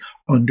reality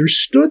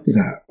understood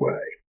that way.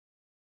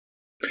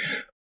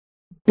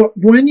 But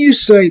when you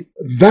say,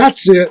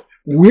 that's it,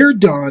 we're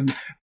done,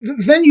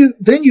 then you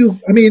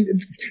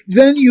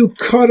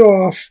cut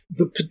off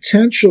the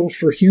potential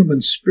for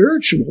human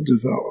spiritual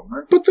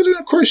development. But then,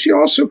 of course, you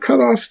also cut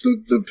off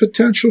the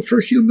potential for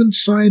human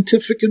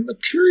scientific and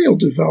material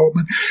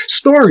development.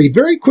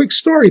 Very quick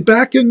story.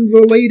 Back in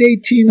the late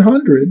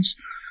 1800s,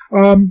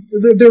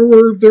 there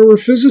were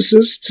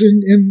physicists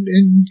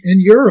in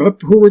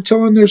Europe who were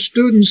telling their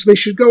students they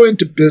should go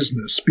into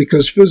business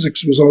because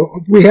physics was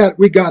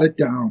we got it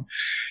down.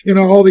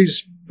 All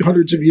these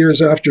hundreds of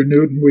years after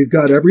Newton, we've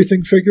got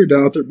everything figured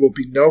out. There will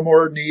be no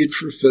more need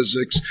for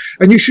physics,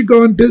 and you should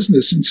go in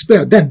business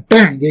instead. Then,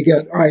 bang, you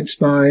get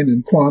Einstein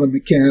and quantum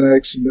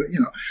mechanics, and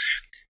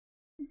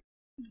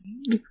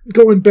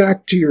going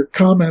back to your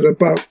comment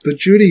about the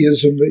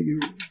Judaism that you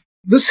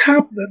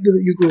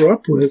grew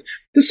up with.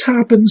 This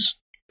happens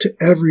to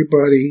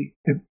everybody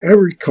in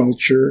every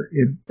culture,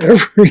 in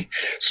every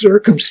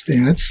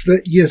circumstance,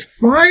 that you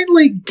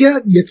finally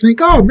get, you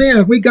think, oh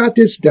man, we got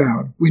this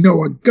down. We know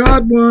what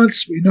God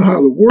wants. We know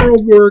how the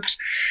world works.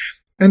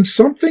 And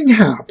something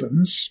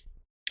happens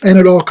and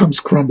it all comes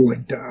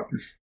crumbling down.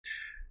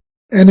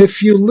 And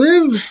if you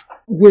live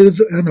with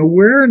an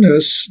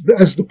awareness,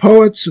 as the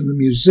poets and the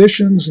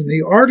musicians and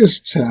the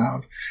artists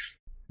have,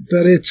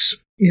 that it's,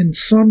 in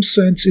some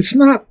sense, it's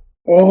not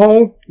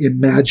all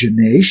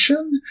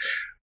imagination,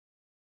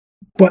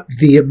 but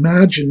the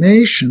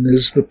imagination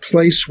is the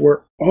place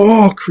where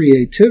all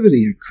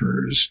creativity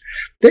occurs,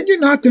 then you're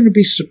not going to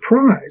be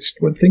surprised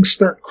when things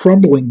start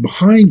crumbling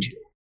behind you,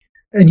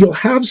 and you'll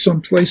have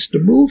some place to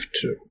move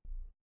to.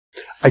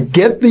 I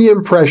get the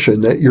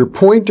impression that you're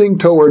pointing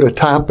toward a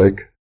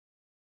topic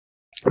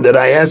that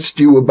I asked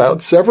you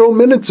about several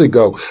minutes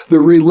ago, the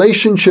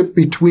relationship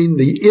between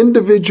the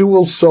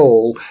individual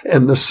soul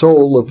and the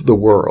soul of the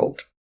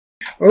world.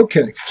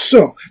 Okay,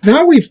 so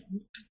now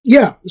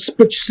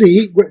but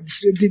see,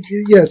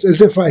 yes,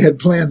 as if I had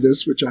planned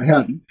this, which I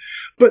hadn't.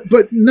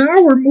 But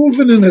now we're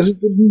moving in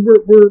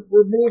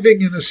we're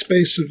moving in a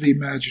space of the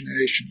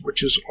imagination,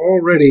 which has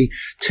already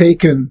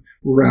taken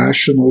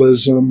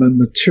rationalism and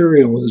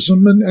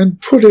materialism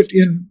and put it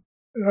in.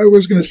 I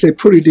was going to say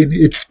put it in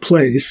its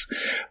place,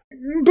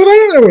 but I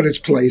don't know what its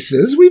place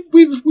is.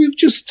 We've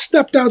just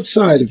stepped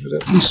outside of it,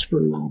 at least for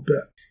a little bit.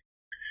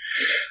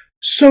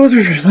 So the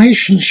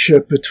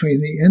relationship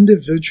between the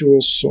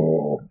individual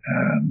soul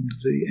and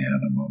the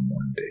Anima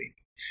Mundi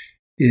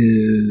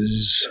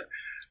is,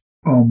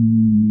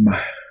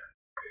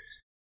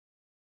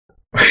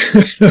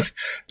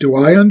 do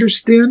I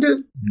understand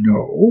it?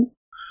 No.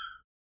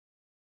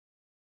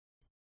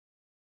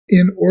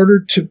 In order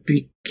to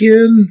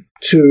begin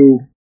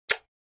to,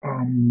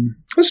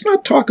 let's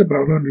not talk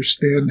about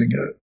understanding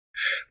it.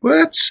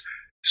 Let's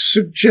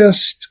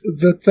suggest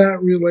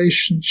that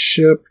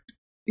relationship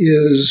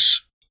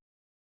is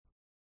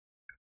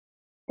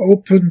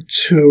open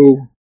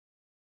to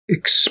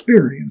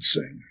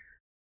experiencing.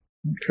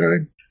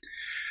 Okay?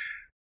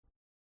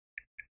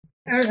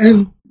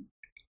 And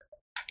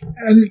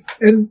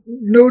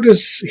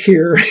notice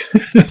here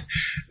that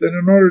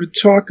in order to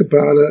talk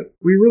about it,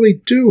 we really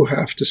do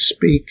have to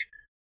speak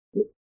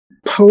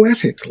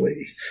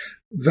poetically.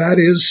 That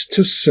is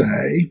to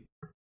say,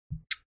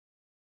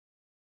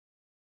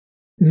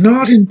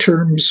 not in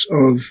terms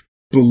of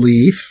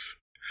belief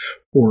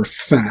or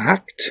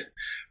fact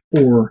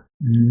or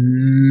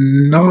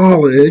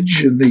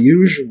knowledge in the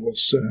usual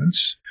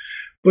sense,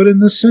 but in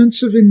the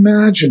sense of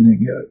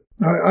imagining it.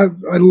 I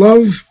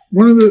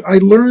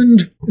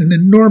learned an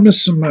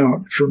enormous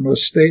amount from a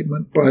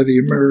statement by the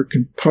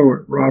American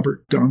poet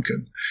Robert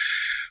Duncan,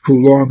 who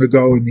long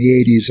ago in the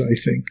 80s, I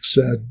think,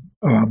 said,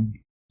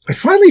 I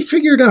finally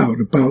figured out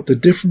about the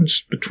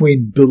difference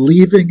between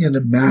believing and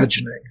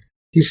imagining.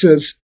 He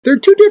says, they're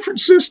two different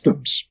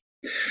systems.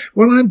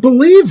 When I'm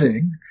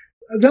believing,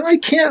 then I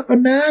can't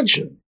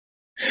imagine.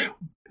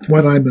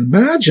 When I'm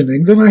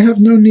imagining, then I have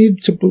no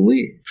need to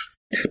believe.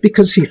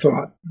 Because he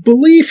thought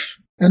belief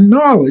and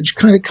knowledge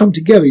kind of come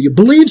together. You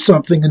believe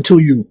something until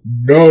you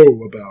know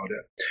about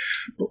it.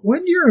 But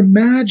when you're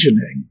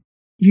imagining,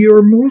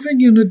 you're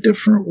moving in a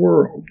different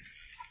world.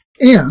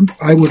 And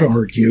I would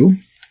argue,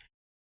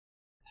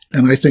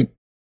 and I think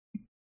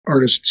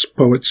artists,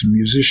 poets, and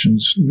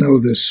musicians know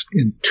this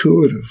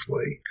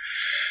intuitively,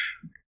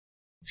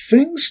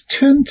 things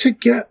tend to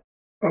get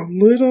a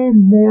little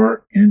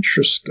more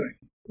interesting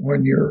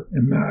when you're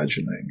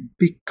imagining,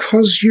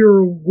 because you're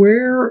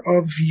aware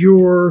of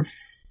your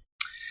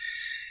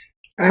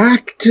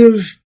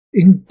active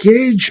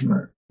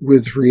engagement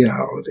with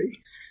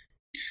reality.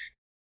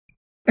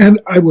 And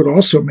I would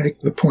also make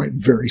the point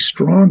very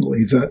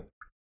strongly that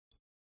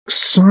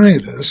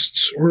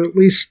scientists, or at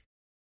least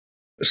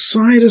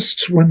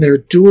scientists when they're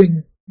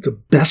doing the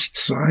best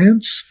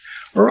science,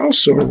 are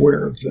also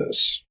aware of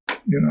this,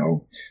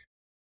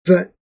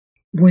 that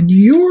when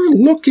you're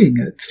looking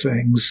at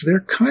things, they're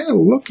kind of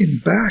looking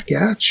back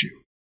at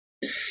you.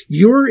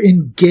 Your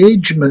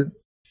engagement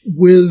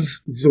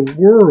with the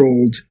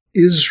world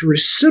is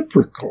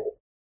reciprocal.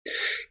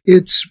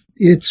 It's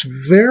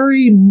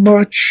very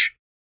much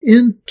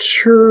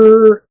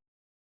interanimated.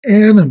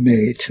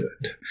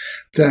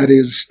 That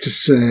is to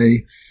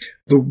say,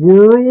 the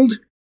world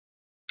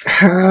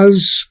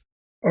has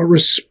a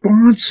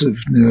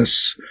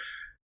responsiveness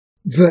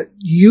that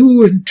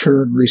you in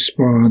turn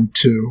respond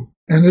to.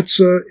 And it's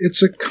a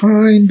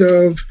kind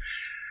of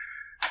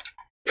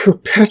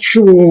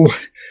perpetual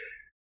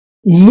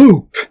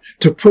loop,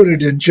 to put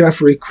it in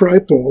Jeffrey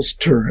Kripal's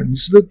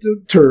terms, that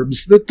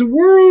the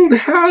world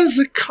has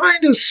a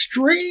kind of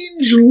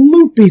strange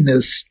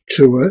loopiness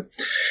to it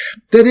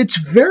that it's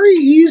very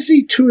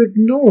easy to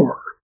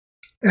ignore.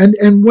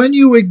 And when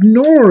you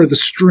ignore the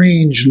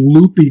strange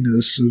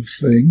loopiness of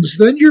things,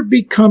 then you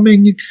become,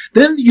 to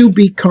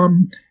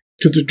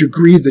the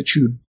degree that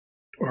you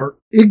are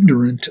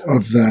ignorant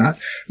of that,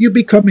 you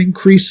become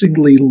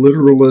increasingly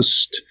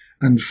literalist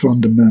and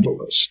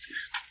fundamentalist.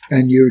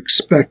 And you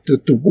expect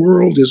that the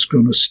world is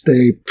going to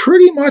stay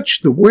pretty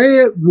much the way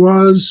it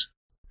was,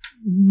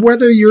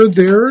 whether you're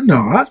there or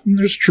not, and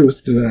there's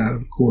truth to that,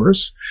 of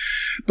course.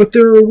 But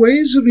there are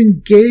ways of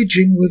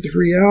engaging with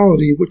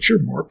reality which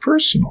are more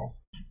personal.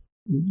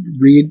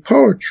 Read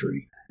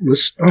poetry.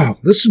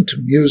 Listen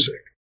to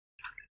music.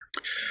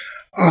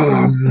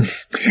 And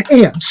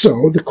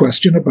so the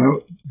question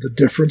about the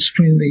difference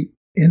between the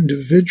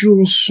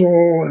individual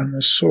soul and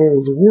the soul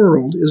of the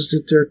world is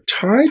that they're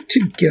tied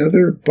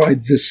together by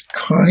this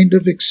kind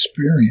of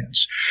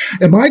experience.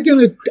 Am I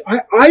going to,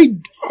 I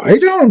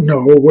don't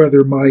know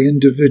whether my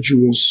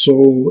individual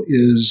soul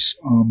is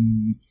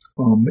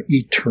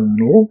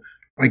eternal.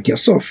 I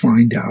guess I'll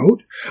find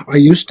out. I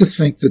used to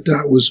think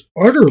that was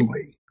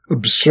utterly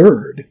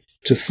absurd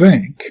to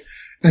think.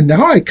 And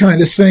now I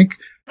kind of think,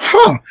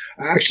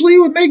 actually it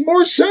would make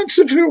more sense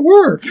if it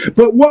were.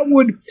 But what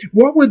would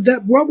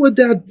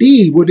that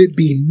be? Would it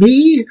be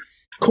me?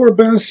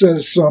 Corbin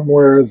says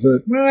somewhere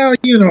that,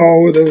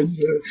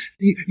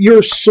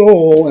 your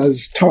soul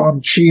as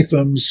Tom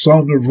Cheetham,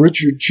 son of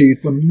Richard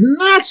Cheetham,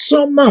 not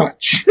so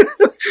much.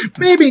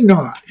 Maybe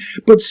not.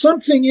 But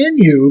something in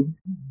you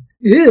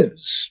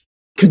is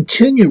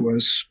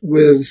continuous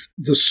with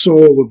the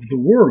soul of the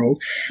world.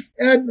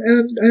 And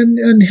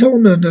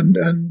Hillman and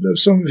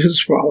some of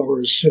his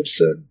followers have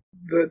said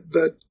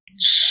that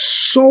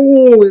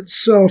soul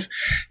itself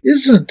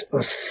isn't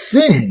a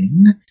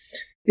thing.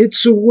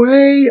 It's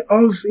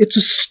it's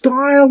a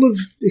style of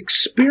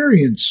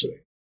experiencing.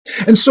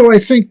 And so I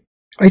think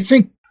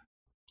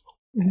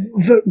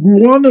that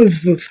one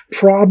of the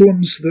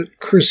problems that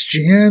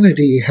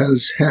Christianity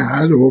has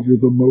had over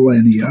the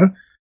millennia,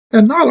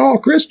 and not all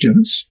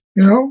Christians,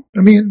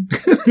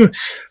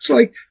 it's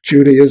like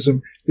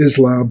Judaism,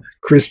 Islam,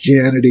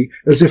 Christianity,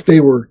 as if they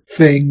were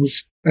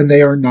things, and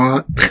they are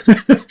not.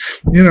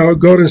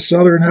 Go to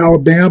southern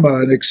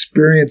Alabama and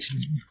experience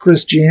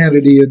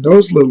Christianity in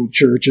those little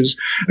churches,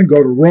 and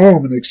go to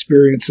Rome and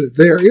experience it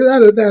there.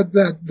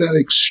 That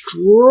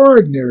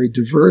extraordinary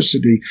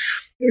diversity.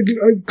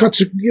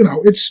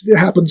 It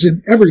happens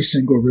in every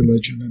single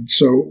religion. And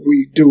so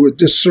we do a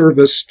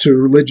disservice to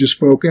religious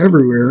folk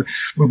everywhere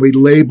when we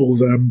label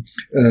them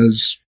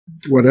as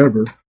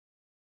whatever.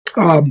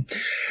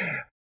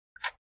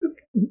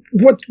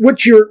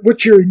 What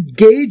you're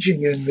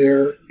engaging in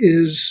there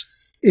is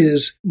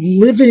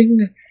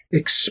living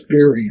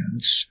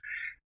experience.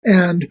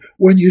 And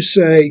when you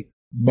say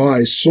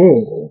my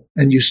soul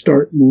and you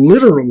start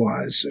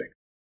literalizing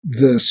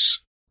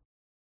this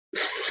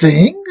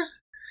thing,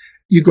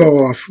 you go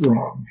off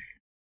wrong.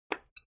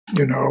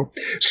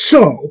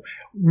 So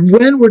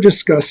when we're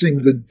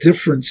discussing the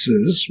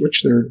differences,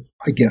 which there,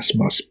 I guess,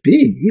 must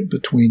be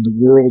between the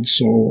world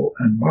soul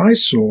and my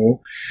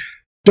soul,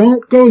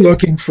 don't go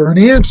looking for an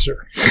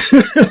answer.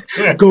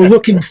 Go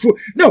looking for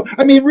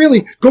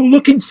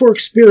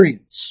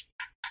experience.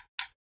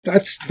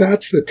 That's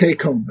the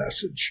take-home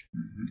message.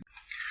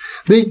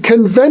 The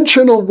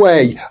conventional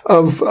way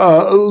of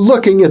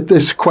looking at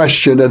this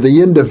question of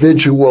the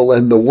individual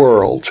and the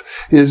world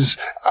is,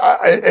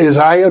 as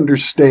I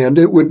understand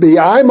it, would be,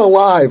 I'm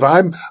alive,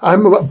 I'm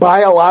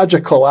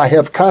biological, I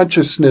have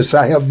consciousness,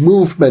 I have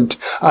movement,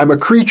 I'm a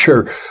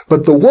creature,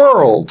 but the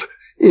world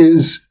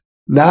is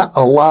not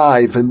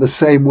alive in the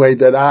same way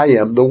that I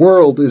am. The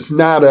world is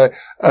not a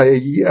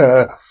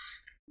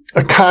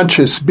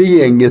conscious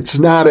being. It's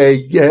not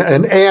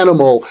an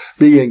animal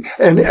being.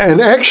 And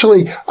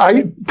actually,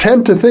 I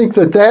tend to think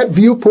that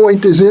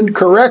viewpoint is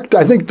incorrect.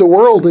 I think the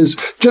world is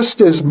just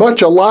as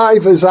much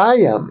alive as I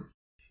am.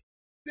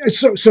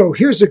 So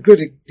here's a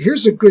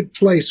good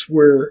place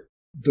where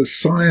the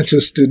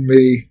scientist in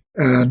me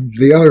and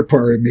the other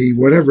part of me,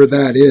 whatever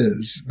that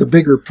is, the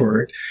bigger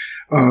part,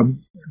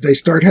 they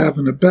start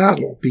having a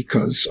battle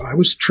because I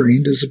was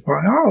trained as a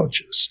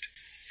biologist.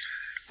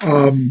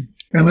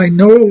 And I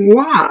know a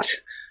lot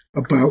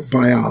about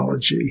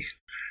biology.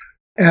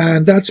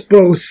 And that's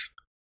both,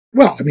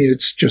 well, I mean,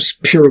 it's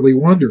just purely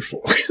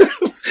wonderful.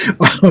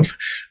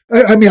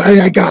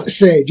 I got to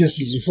say, just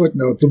as a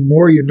footnote, the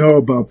more you know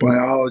about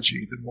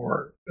biology, the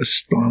more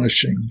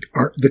astonishing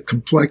the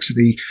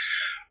complexity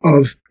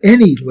of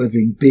any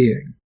living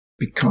being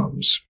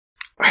becomes.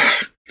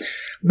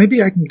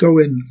 Maybe I can go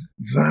in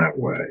that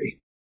way.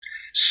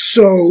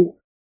 So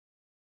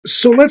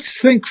let's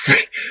think.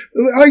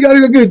 I'm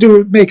going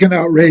to make an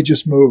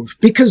outrageous move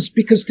because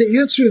to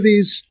answer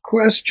these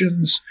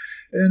questions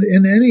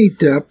in any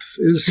depth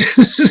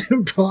is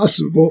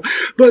impossible.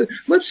 But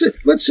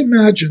let's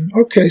imagine.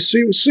 Okay, so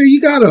you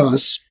got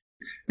us,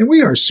 and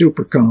we are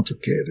super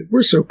complicated.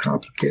 We're so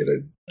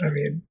complicated. I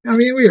mean,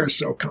 we are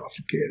so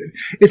complicated.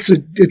 It's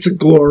a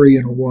glory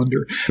and a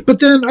wonder.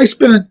 But then I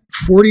spent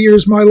 40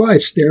 years of my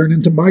life staring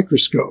into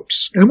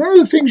microscopes. And one of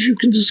the things you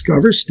can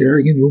discover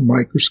staring into a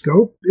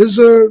microscope is,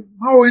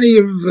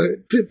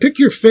 pick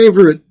your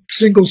favorite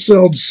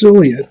single-celled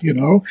ciliate,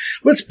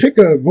 Let's pick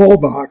a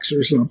Volvox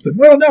or something.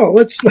 Well, no,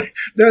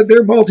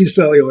 they're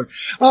multicellular.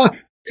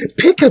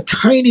 Pick a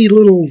tiny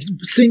little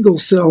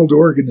single-celled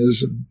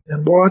organism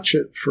and watch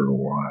it for a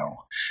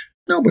while.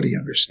 Nobody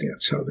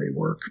understands how they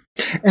work.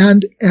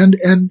 And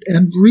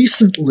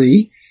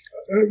recently,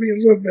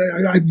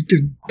 I'm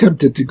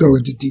tempted to go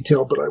into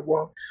detail, but I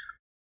won't.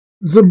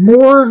 The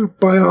more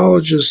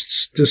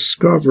biologists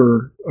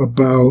discover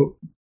about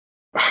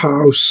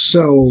how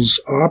cells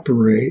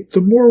operate,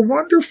 the more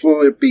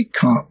wonderful it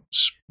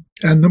becomes.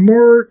 And the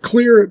more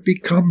clear it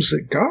becomes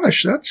that,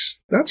 gosh,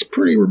 that's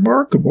pretty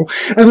remarkable.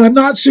 And I'm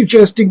not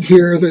suggesting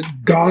here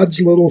that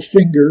God's little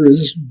finger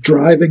is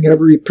driving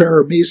every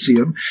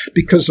paramecium,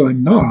 because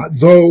I'm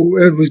not, though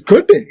it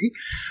could be.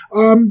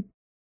 And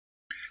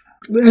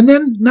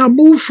then now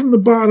move from the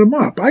bottom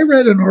up. I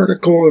read an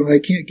article, and I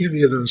can't give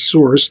you the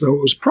source, though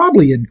it was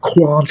probably in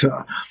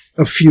Quanta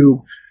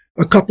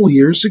a couple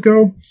years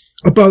ago,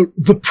 about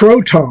the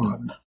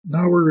proton.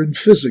 Now we're in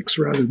physics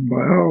rather than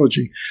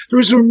biology. There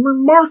was a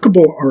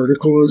remarkable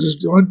article,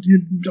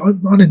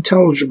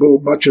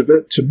 unintelligible, much of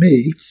it to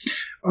me,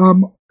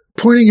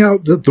 pointing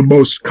out that the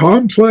most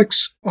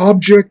complex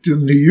object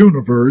in the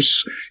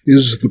universe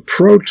is the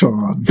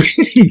proton.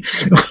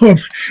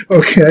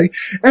 Okay.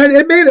 And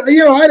it made,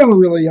 I don't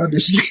really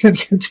understand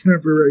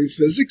contemporary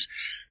physics,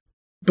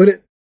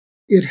 but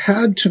it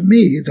had to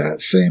me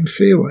that same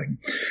feeling.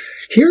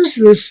 Here's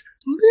this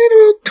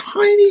little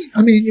tiny,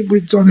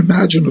 it's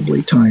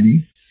unimaginably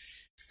tiny.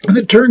 And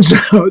it turns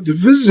out the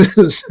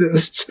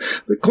physicists,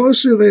 the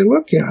closer they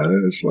look at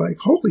it, it's like,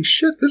 holy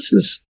shit, this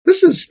is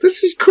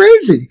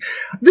crazy.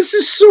 This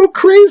is so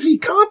crazy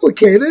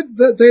complicated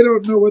that they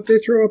don't know what they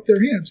throw up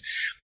their hands.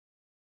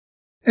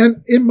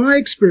 And in my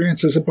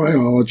experience as a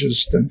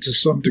biologist, and to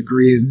some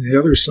degree in the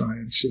other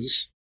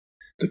sciences,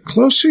 the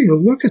closer you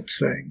look at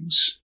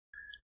things,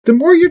 the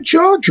more your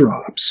jaw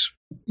drops.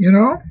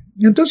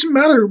 It doesn't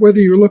matter whether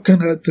you're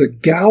looking at the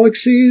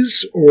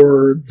galaxies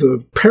or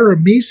the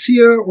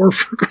paramecia or,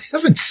 for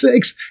heaven's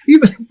sakes,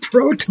 even a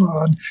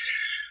proton.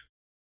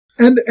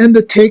 And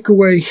the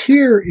takeaway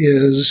here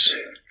is,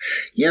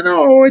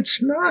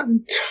 it's not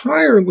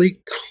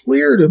entirely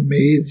clear to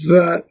me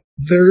that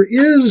there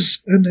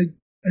is an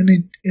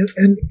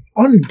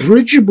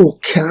unbridgeable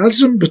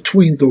chasm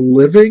between the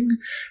living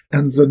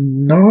and the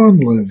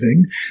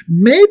non-living.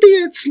 Maybe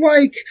it's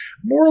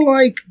more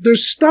like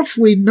there's stuff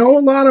we know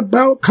a lot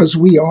about because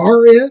we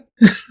are it,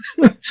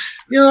 and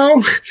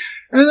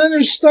then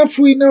there's stuff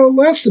we know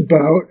less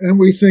about and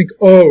we think,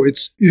 oh,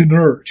 it's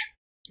inert,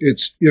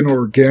 it's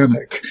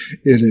inorganic,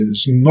 it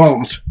is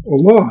not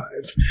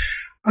alive.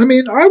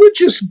 I would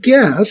just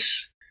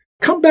guess,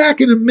 come back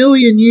in 1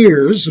 million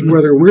years, and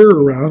whether we're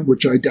around,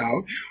 which I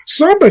doubt,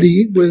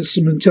 somebody with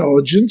some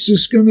intelligence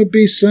is going to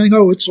be saying,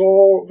 oh, it's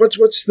all,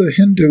 what's the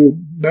Hindu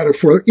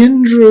metaphor?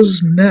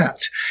 Indra's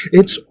net.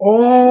 It's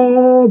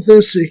all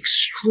this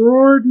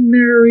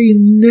extraordinary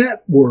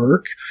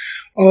network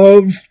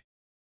of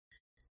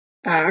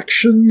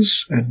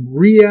actions and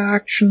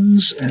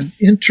reactions and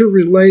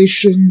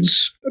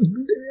interrelations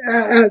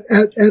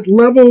at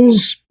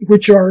levels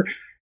which are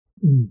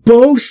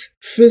both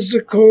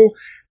physical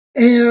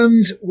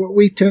and what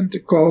we tend to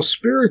call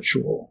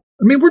spiritual.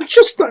 I mean,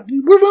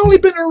 we've only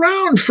been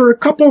around for a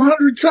couple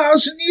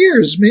 100,000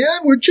 years, man.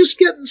 We're just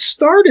getting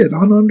started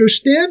on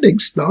understanding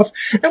stuff,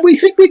 and we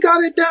think we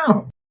got it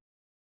down.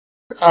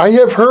 I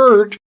have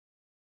heard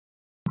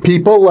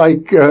people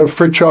like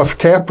Fritjof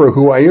Capra,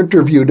 who I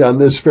interviewed on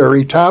this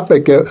very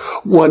topic at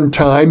one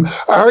time,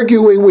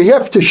 arguing we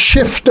have to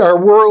shift our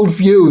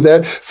worldview,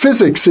 that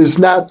physics is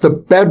not the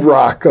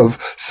bedrock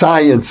of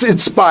science,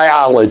 it's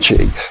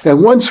biology.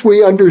 And once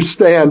we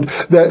understand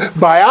that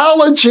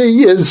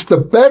biology is the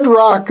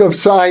bedrock of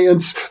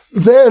science,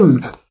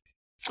 then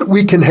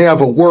we can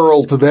have a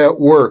world that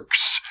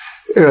works.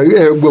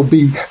 It will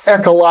be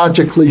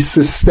ecologically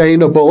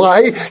sustainable.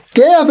 I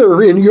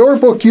gather in your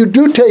book you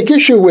do take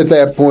issue with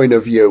that point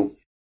of view.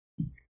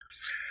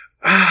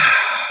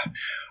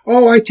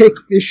 Oh, I take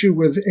issue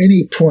with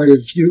any point of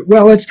view.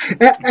 Well, it's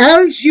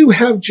as you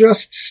have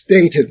just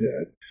stated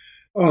it,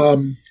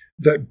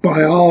 that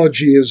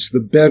biology is the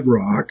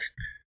bedrock.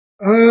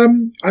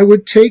 I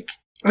would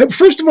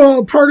first of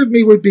all, part of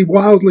me would be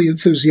wildly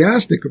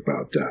enthusiastic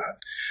about that,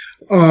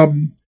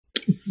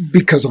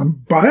 because I'm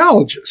a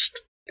biologist.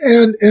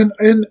 And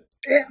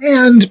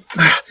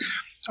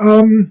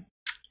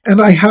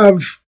I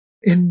have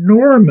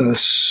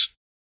enormous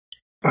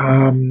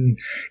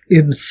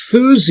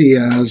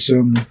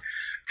enthusiasm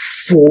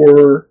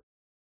for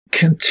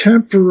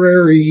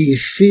contemporary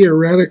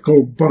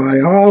theoretical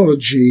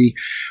biology,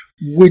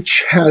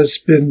 which has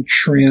been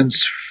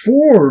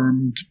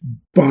transformed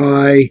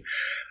by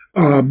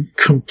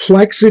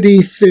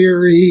complexity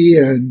theory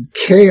and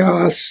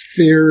chaos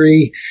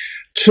theory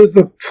to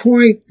the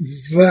point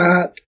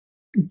that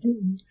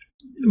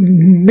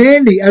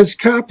many, as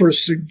Capra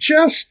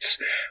suggests,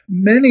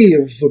 many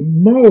of the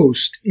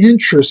most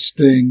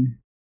interesting,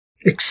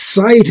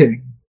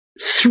 exciting,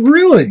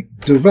 thrilling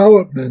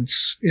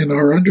developments in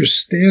our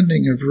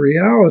understanding of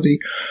reality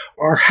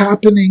are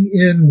happening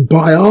in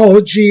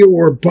biology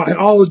or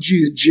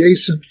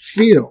biology-adjacent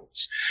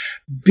fields,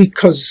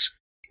 because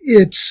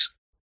it's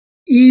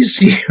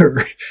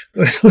easier,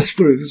 let's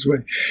put it this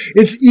way,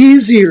 it's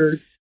easier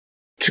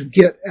to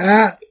get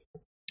at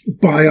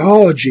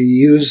biology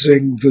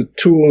using the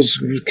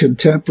tools of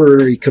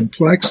contemporary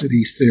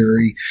complexity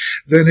theory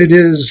than it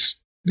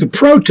is the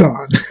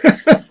proton.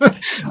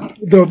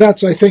 Though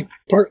that's, I think,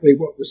 partly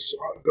what was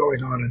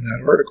going on in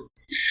that article.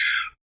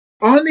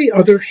 On the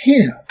other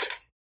hand,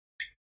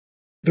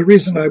 the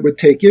reason I would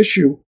take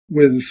issue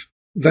with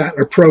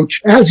that approach,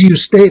 as you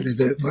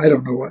stated it, and I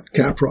don't know what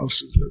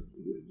Kaprov's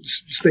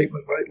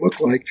statement might look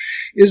like,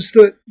 is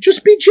that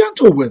just be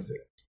gentle with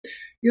it.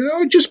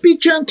 Just be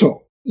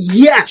gentle.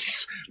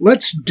 Yes,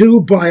 let's do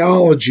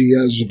biology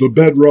as the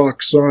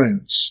bedrock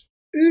science.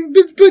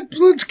 But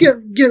let's get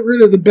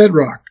rid of the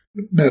bedrock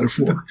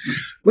metaphor.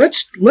 I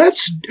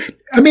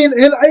mean,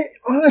 and I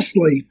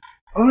honestly,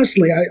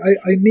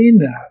 I mean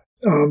that.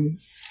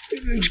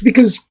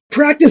 Because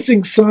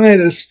practicing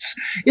scientists,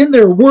 in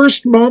their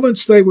worst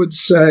moments, they would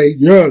say,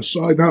 yes,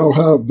 I now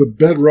have the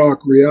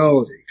bedrock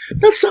reality.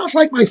 That sounds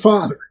like my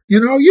father. You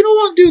don't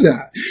want to do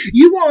that.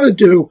 You want to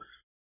do,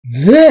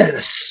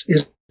 this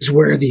is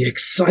where the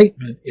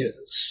excitement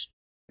is.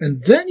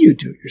 And then you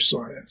do your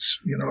science,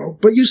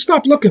 but you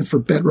stop looking for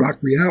bedrock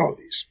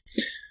realities.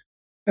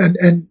 And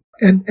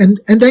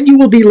then you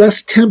will be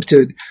less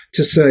tempted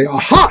to say,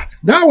 aha,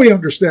 now we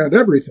understand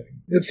everything.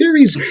 The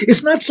theories,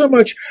 it's not so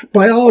much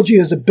biology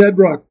as a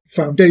bedrock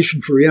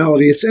foundation for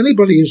reality. It's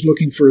anybody who's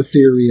looking for a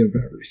theory of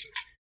everything.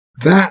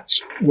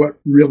 That's what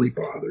really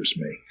bothers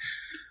me.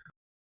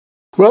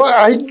 Well,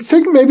 I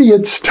think maybe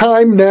it's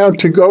time now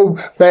to go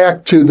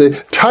back to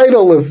the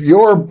title of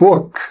your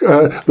book,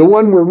 the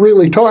one we're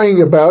really talking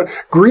about,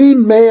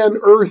 Green Man,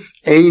 Earth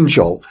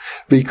Angel,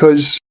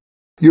 because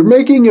you're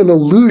making an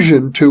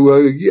allusion to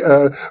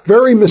a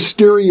very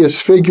mysterious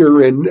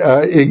figure in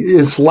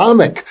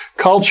Islamic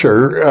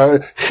culture,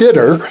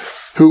 Khidr,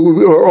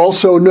 who are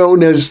also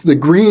known as the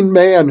Green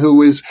Man,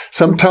 who is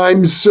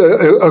sometimes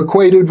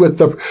equated with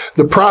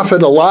the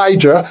prophet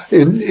Elijah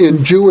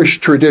in Jewish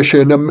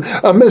tradition,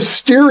 a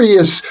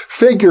mysterious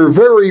figure,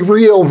 very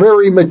real,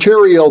 very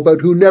material,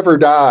 but who never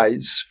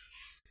dies.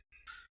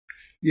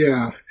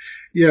 Yeah.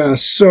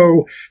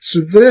 So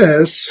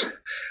this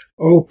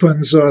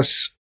opens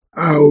us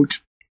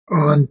out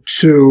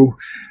onto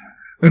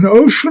an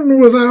ocean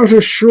without a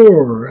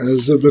shore,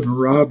 as Ibn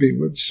Arabi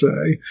would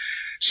say.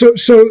 So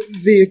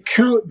the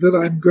account that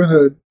I'm going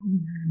to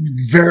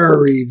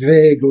very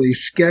vaguely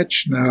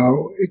sketch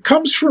now, it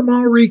comes from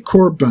Henri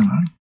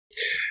Corbin,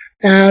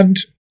 and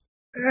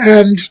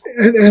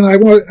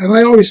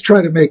I always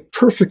try to make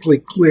perfectly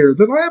clear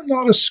that I am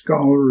not a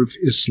scholar of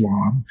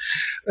Islam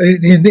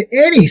in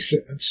any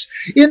sense.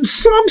 In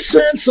some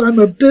sense, I'm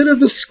a bit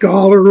of a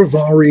scholar of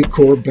Henri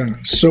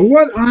Corbin. So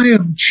what I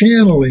am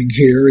channeling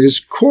here is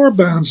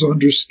Corbin's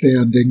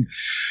understanding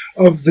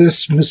of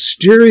this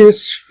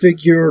mysterious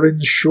figure in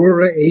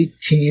Surah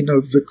 18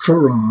 of the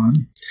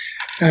Quran.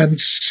 And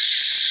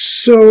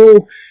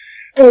so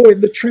Oh,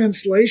 and the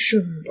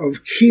translation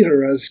of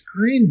Keter as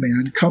Green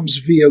Man comes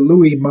via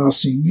Louis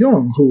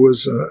Massignon, who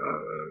was a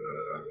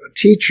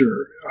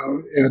teacher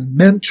and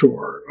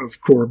mentor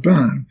of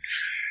Corbin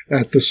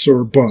at the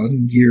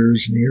Sorbonne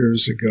years and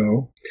years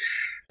ago.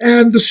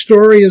 And the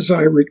story, as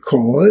I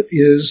recall it,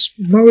 is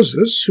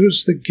Moses,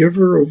 who's the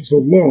giver of the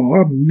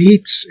law,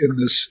 meets in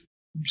this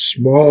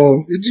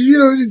small,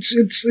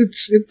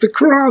 the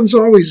Quran's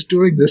always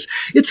doing this.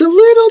 It's a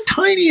little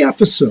tiny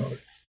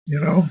episode,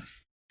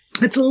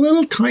 It's a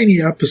little tiny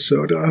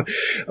episode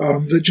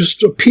that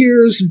just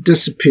appears and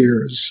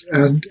disappears,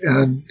 and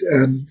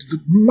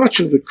much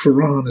of the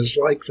Quran is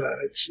like that.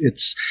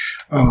 It's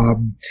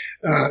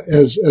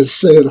as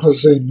Sayyid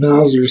Hossein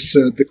Nasr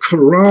said, the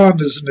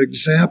Quran is an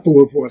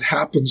example of what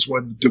happens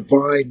when the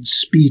divine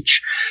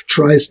speech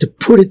tries to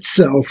put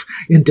itself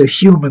into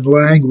human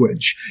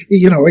language.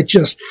 It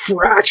just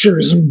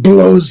fractures and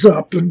blows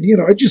up, and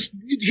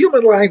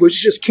human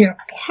language just can't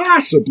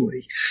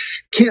possibly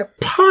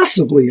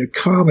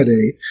accommodate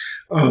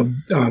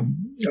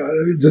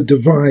the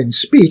divine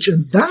speech.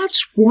 And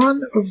that's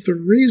one of the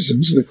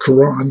reasons the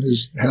Quran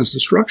has the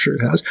structure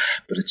it has,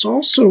 but it's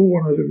also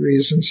one of the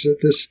reasons that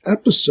this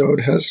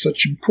episode has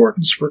such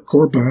importance for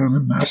Corbin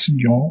and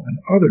Massignon and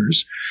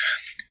others,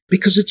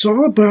 because it's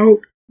all about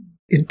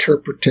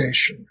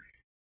interpretation.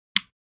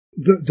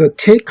 The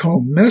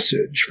take-home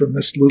message from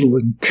this little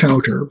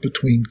encounter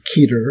between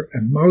Keter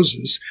and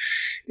Moses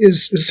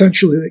is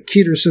essentially that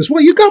Keter says,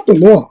 well, you got the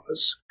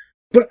laws,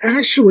 but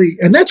actually,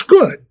 and that's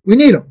good, we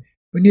need them.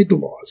 We need the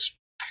laws.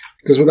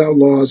 Because without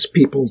laws,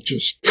 people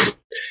just,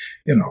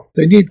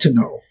 they need to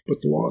know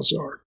what the laws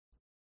are.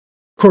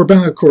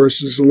 Corbin, of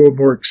course, is a little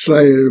more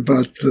excited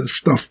about the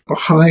stuff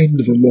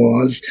behind the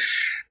laws,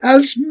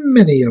 as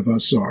many of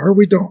us are.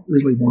 We don't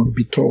really want to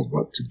be told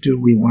what to do.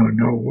 We want to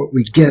know what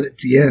we get at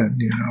the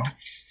end,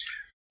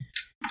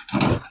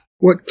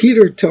 What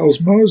Keter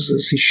tells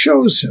Moses, he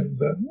shows him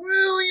that,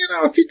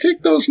 if you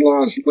take those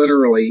laws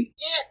literally,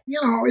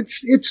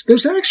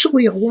 there's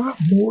actually a lot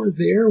more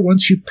there.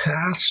 Once you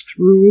pass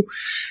through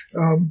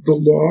the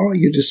law,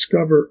 you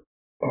discover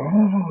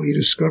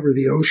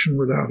the ocean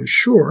without a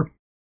shore.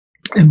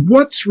 And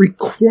what's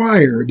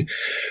required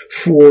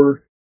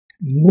for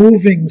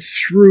moving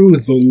through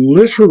the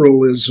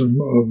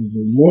literalism of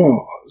the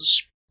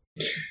laws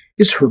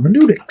is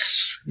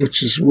hermeneutics,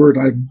 which is a word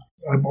I'm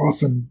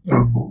often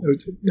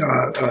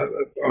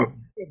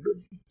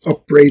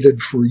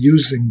upbraided for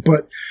using,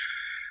 but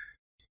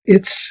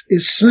it's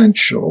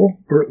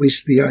essential, or at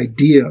least the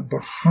idea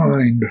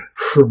behind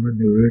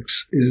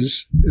hermeneutics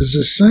is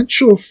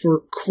essential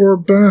for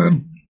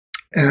Corbin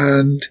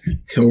and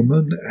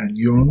Hillman and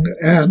Jung,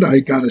 and I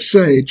gotta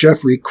say,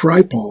 Jeffrey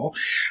Kripal,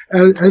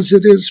 as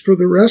it is for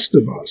the rest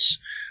of us.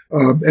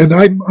 And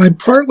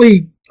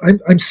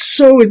I'm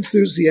so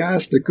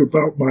enthusiastic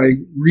about my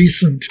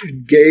recent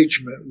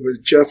engagement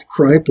with Jeff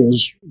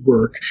Kripal's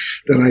work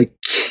that I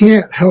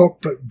can't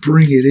help but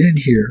bring it in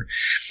here.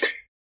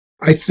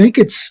 I think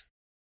it's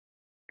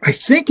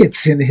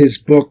in his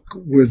book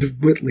with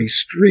Whitley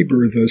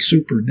Strieber, The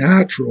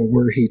Supernatural,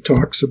 where he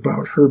talks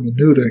about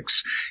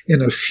hermeneutics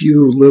in a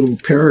few little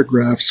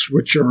paragraphs,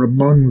 which are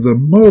among the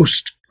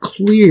most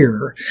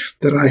clear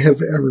that I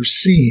have ever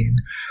seen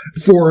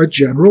for a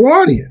general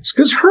audience.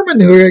 Because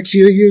hermeneutics,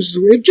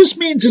 it just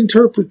means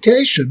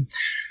interpretation.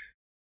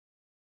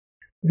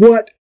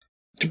 To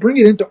bring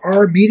it into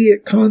our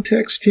immediate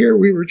context here,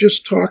 we were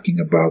just talking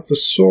about the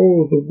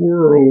soul of the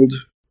world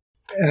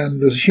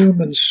and the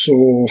human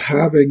soul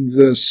having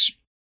this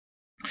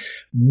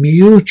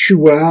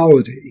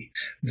mutuality,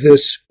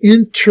 this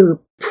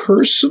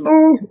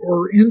interpersonal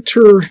or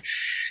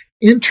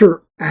interactive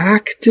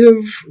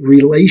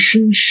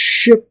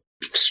relationship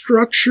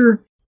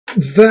structure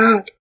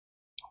that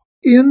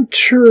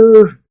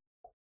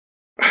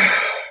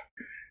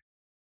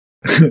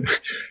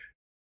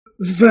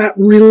that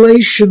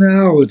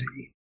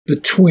relationality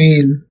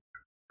between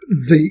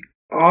the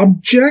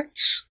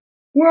objects.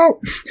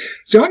 Well,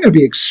 so I'm going to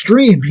be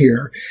extreme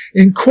here.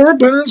 In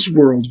Corbin's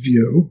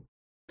worldview,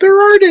 there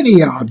aren't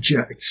any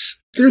objects.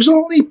 There's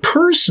only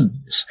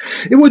persons.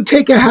 It would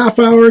take a half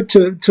hour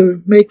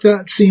to make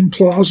that seem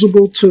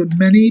plausible to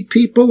many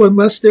people,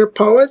 unless they're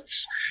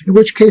poets, in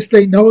which case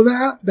they know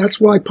that. That's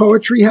why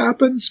poetry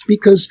happens,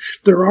 because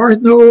there are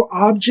no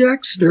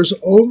objects. There's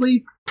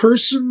only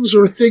persons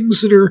or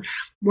things that are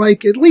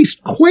like at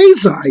least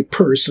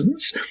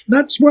quasi-persons.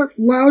 That's what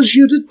allows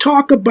you to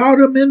talk about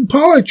them in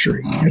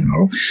poetry,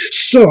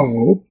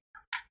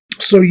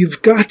 So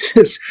you've got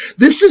this.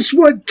 This is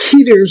what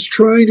Keter's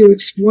trying to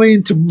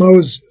explain to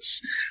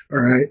Moses, all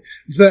right?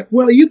 That,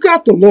 well, you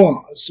got the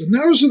laws, and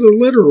those are the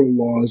literal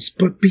laws,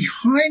 but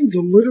behind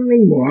the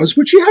literal laws,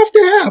 which you have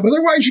to have,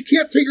 otherwise you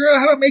can't figure out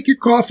how to make your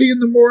coffee in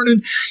the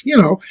morning,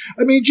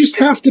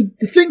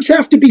 things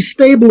have to be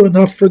stable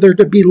enough for there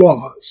to be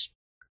laws.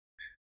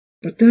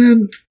 But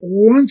then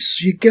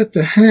once you get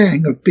the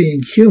hang of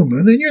being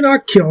human and you're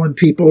not killing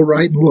people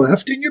right and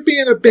left and you're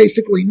being a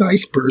basically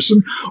nice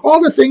person,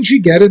 all the things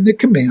you get in the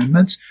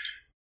commandments,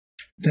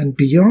 then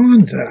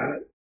beyond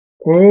that,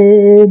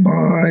 Oh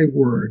my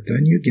word,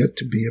 then you get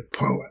to be a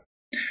poet,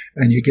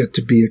 and you get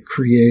to be a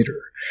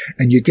creator,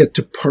 and you get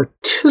to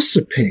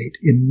participate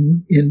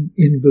in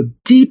the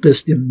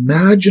deepest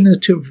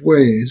imaginative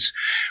ways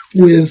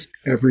with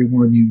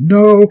everyone you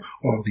know,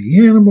 all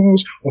the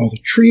animals, all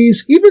the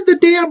trees, even the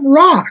damn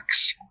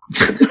rocks.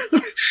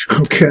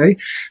 Okay?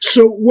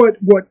 So what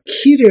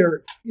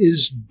Keter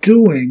is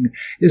doing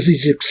is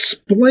he's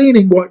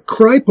explaining what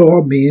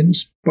Kripal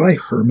means by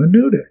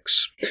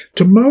hermeneutics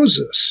to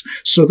Moses,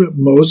 so that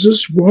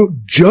Moses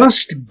won't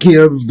just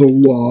give the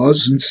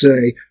laws and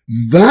say,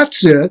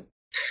 that's it.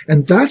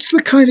 And that's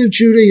the kind of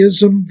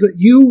Judaism that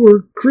you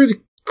were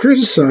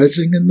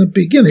criticizing in the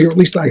beginning, or at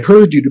least I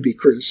heard you to be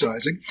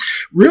criticizing.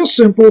 Real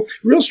simple,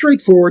 real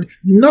straightforward,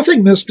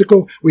 nothing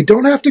mystical. We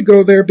don't have to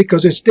go there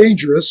because it's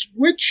dangerous,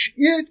 which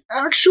it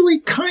actually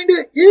kind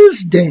of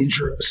is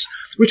dangerous,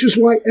 which is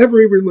why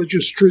every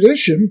religious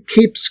tradition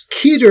keeps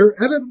Keter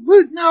at a...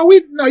 No,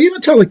 you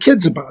don't tell the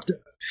kids about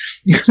that.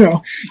 You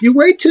know, you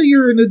wait till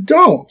you're an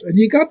adult and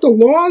you got the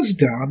laws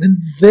down, and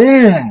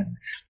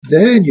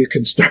then you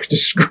can start to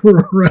screw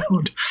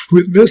around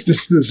with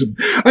mysticism.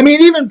 I mean,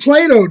 even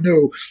Plato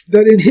knew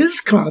that in his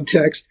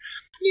context,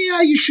 yeah,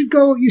 you should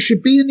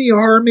be in the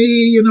army,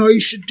 you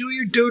should do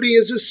your duty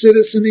as a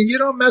citizen, and you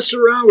don't mess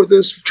around with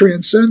this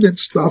transcendent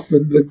stuff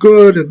and the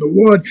good and the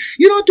one.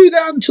 You don't do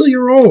that until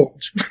you're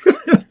old.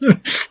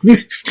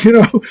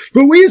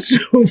 But we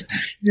assume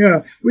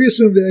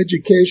that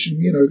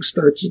education,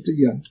 starts at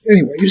the end.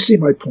 Anyway, you see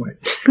my point.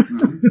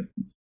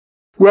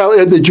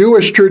 Well, the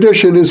Jewish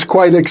tradition is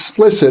quite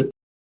explicit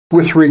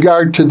with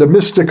regard to the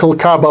mystical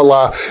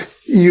Kabbalah.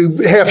 You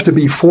have to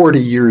be 40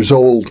 years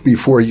old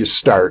before you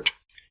start.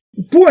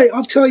 Boy,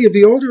 I'll tell you,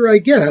 the older I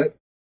get,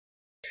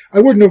 I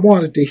wouldn't have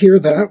wanted to hear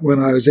that when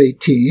I was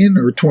 18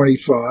 or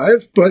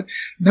 25, but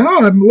now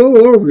I'm a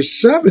little over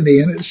 70,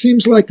 and it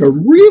seems like a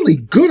really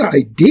good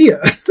idea.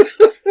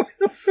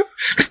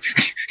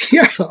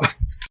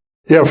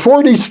 Yeah,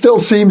 40 still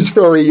seems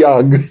very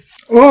young.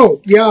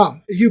 Oh, yeah,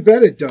 you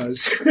bet it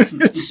does.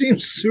 It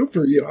seems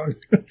super young.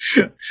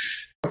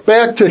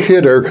 Back to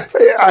Hitter,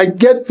 I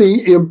get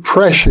the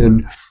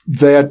impression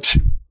that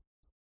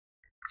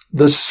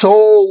the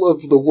soul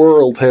of the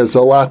world has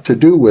a lot to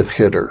do with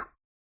Hitter.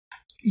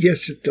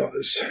 Yes, it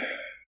does.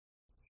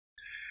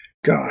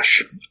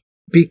 Gosh,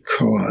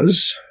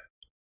 because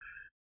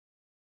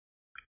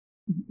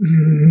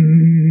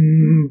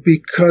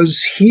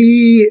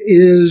he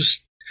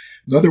is...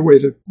 Another way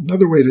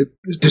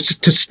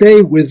to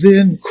stay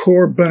within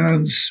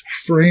Corban's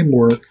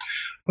framework,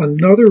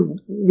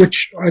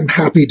 which I'm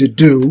happy to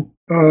do,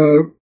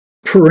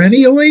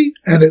 perennially,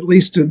 and at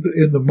least in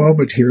the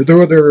moment here,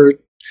 though there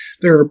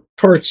are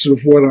parts of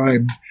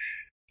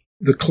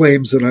the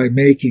claims that I'm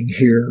making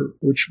here,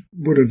 which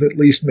would have at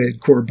least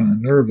made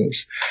Corban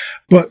nervous.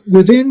 But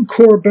within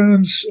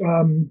Corban's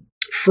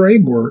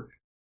framework,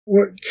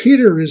 what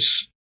Keter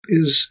is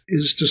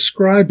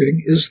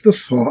describing is the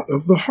thought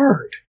of the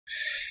heart.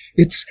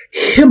 It's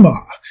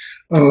hima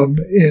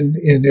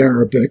in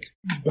Arabic.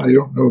 I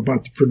don't know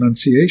about the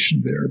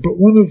pronunciation there, but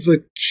one of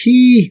the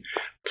key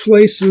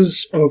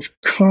places of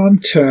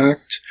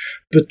contact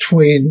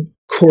between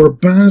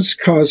Corban's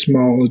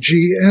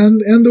cosmology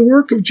and the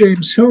work of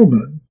James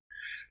Hillman,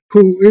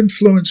 who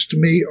influenced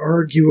me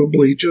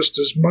arguably just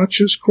as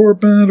much as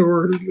Corban,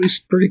 or at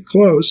least pretty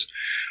close.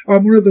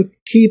 One of the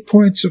key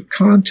points of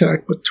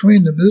contact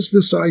between them is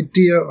this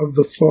idea of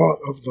the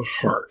thought of the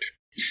heart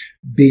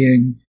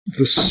being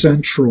the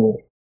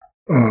central,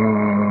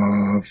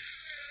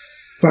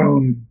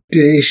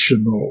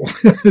 foundational,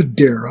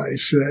 dare I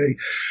say,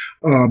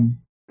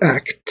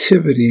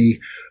 activity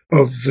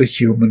of the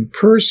human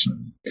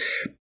person.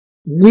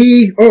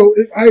 I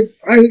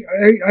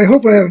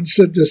hope I haven't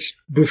said this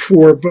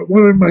before, but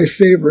one of my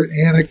favorite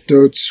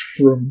anecdotes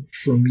from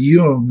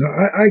Jung,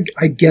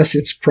 I guess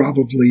it's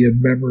probably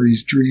in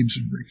Memories, Dreams,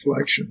 and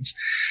Reflections.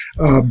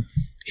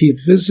 He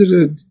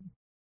visited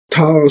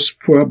Taos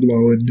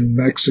Pueblo in New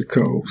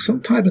Mexico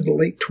sometime in the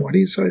late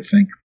 20s, I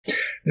think.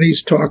 And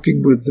he's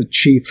talking with the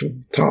chief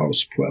of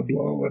Taos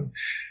Pueblo, and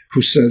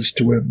who says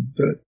to him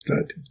that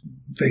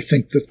they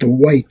think that the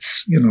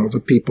whites, the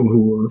people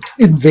who were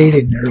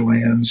invading their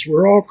lands,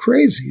 were all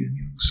crazy. And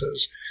Jung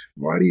says,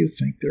 why do you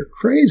think they're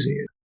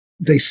crazy?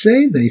 They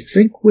say they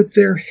think with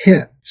their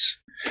heads.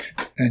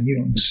 And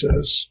Jung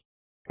says,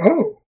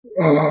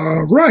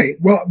 right.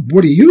 Well,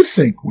 what do you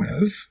think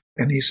with?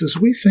 And he says,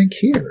 we think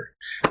here.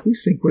 We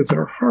think with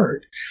our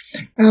heart.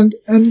 And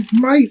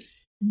my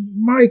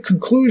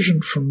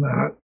conclusion from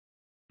that,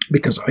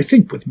 because I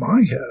think with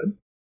my head,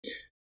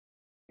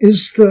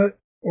 is that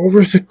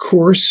over the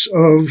course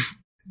of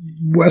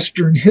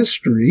Western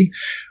history,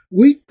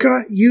 we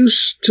got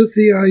used to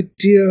the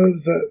idea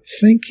that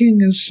thinking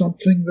is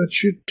something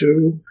that you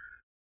do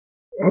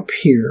up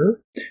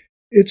here.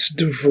 It's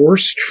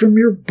divorced from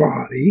your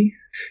body.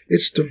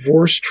 It's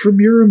divorced from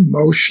your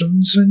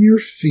emotions and your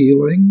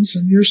feelings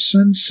and your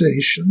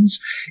sensations.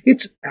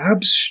 It's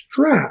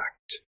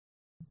abstract.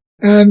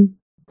 And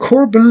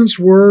Corbin's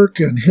work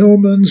and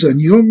Hillman's and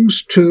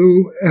Jung's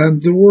too,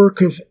 and the work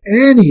of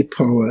any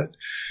poet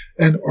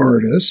and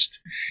artist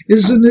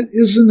is an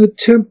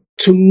attempt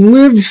to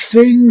live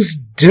things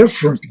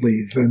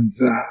differently than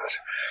that,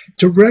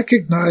 to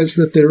recognize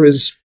that there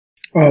is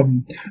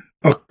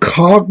a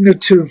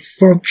cognitive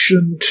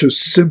function to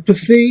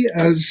sympathy,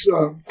 as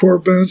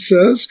Corbin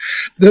says,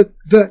 that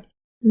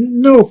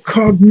no,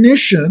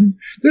 cognition,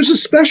 there's a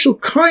special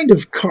kind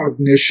of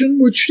cognition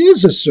which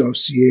is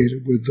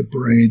associated with the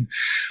brain.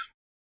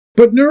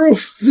 But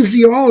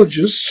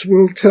neurophysiologists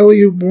will tell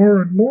you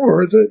more and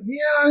more that,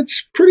 yeah,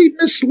 it's pretty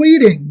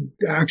misleading,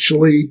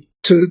 actually,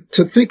 to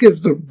think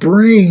of the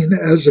brain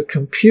as a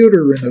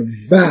computer in a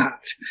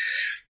vat.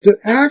 That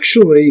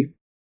actually,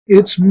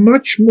 it's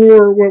much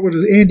more, what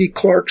was Andy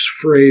Clark's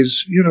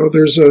phrase,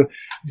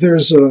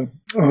 there's a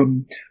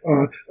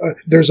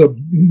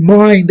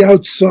mind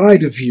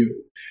outside of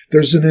you.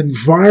 There's an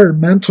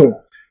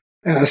environmental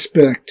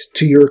aspect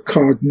to your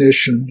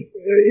cognition,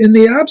 in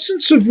the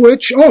absence of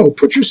which,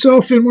 put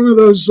yourself in one of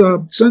those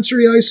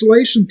sensory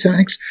isolation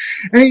tanks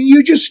and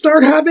you just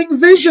start having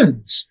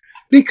visions,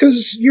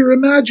 because your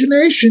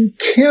imagination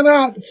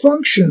cannot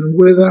function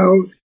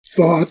without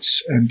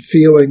thoughts and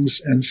feelings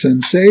and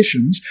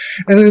sensations.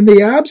 And in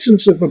the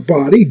absence of a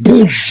body,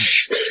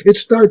 it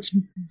starts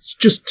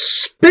just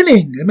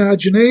spinning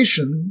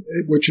imagination,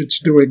 which it's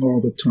doing all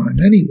the time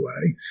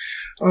anyway.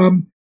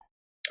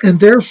 And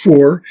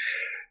therefore,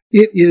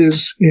 it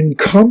is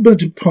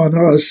incumbent upon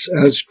us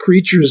as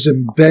creatures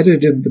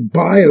embedded in the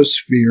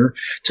biosphere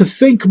to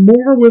think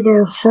more with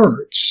our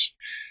hearts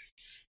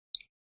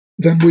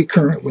than we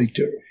currently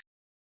do.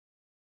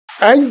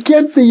 I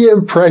get the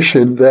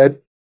impression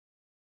that,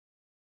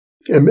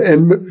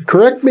 and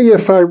correct me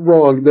if I'm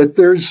wrong, that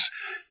there's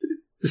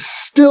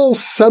still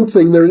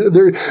something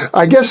there.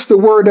 I guess the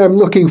word I'm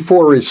looking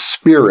for is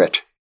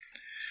spirit.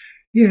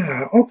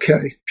 Yeah,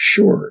 okay,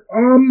 sure.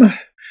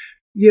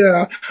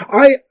 Yeah,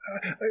 I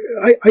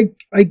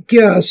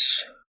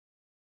guess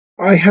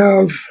I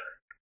have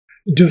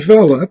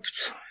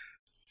developed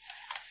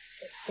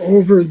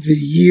over the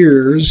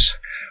years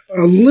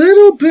a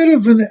little bit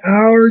of an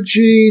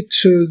allergy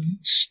to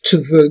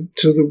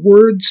the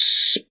word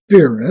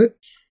spirit,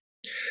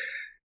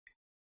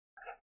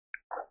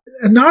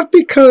 and not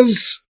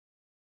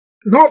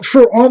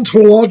for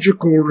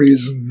ontological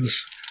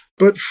reasons,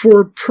 but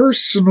for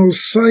personal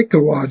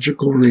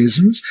psychological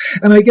reasons.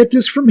 And I get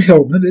this from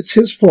Hillman. It's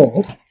his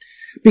fault,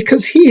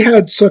 because he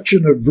had such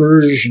an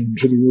aversion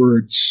to the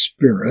word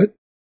spirit,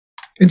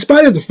 in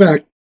spite of the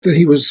fact that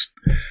he was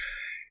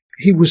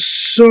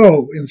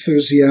so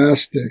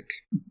enthusiastic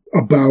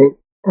about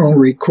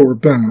Henri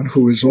Corbin,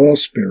 who is all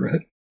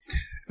spirit.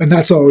 And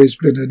that's always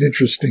been an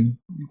interesting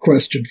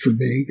question for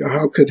me.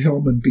 How could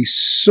Hillman be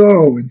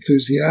so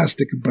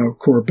enthusiastic about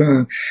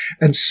Corbin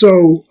and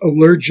so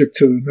allergic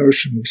to the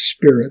notion of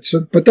spirits?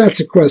 But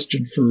that's a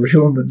question for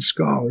Hillman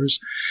scholars.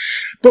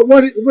 But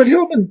what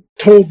Hillman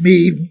told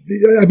me,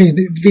 I mean,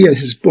 via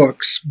his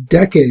books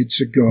decades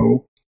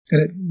ago,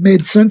 and it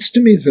made sense to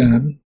me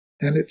then,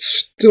 and it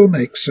still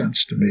makes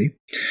sense to me,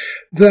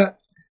 that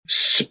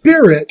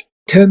spirit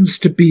tends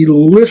to be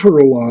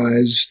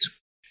literalized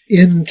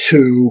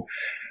into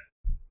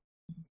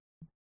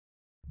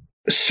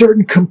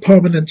certain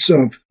components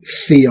of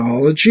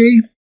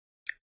theology,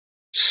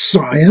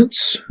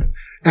 science,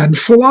 and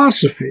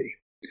philosophy,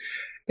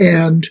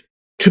 and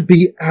to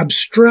be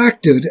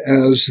abstracted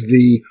as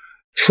the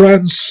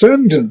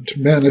transcendent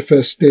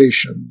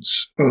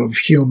manifestations of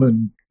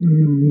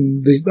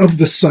of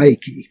the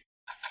psyche.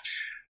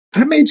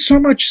 That made so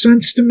much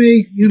sense to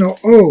me,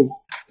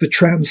 the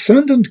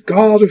transcendent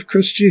God of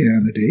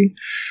Christianity,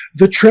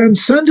 the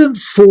transcendent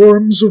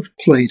forms of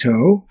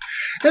Plato,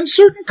 and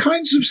certain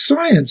kinds of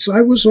science.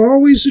 I was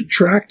always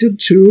attracted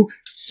to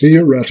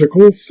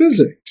theoretical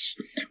physics,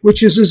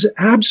 which is as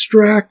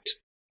abstract,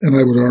 and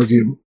I would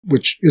argue,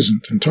 which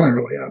isn't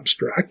entirely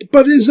abstract,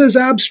 but is as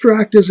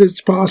abstract as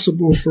it's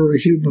possible for a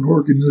human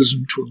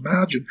organism to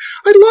imagine.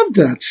 I loved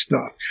that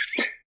stuff.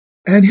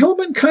 And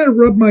Hillman kind of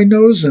rubbed my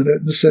nose in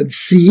it and said,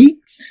 see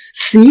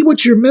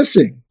what you're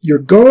missing. You're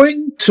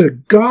going to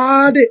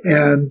God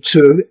and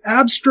to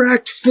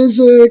abstract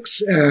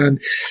physics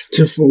and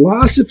to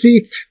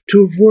philosophy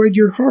to avoid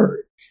your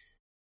heart.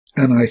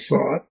 And I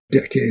thought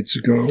decades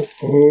ago,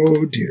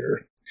 oh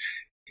dear,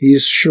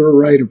 he's sure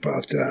right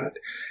about that.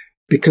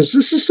 Because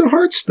this is the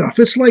hard stuff.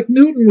 It's like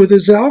Newton with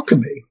his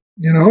alchemy.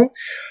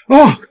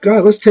 Oh,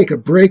 God, let's take a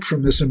break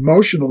from this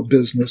emotional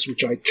business,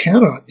 which I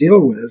cannot deal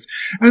with,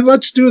 and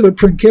let's do the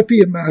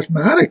Principia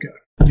Mathematica,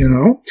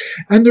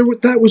 And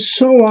that was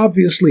so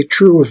obviously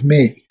true of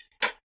me,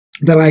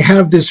 that I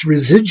have this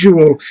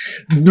residual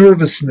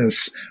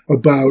nervousness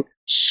about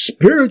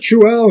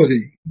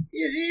spirituality,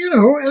 and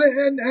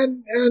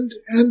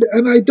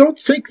I don't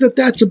think that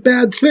that's a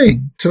bad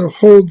thing, to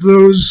hold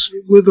those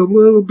with a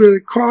little bit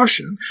of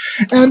caution.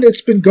 And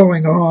it's been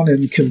going on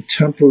in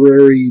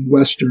contemporary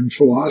Western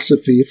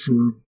philosophy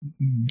for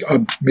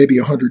maybe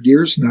 100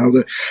 years now,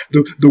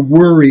 the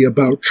worry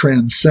about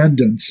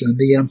transcendence and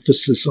the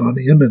emphasis on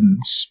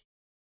immanence.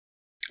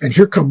 and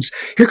here comes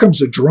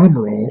a drum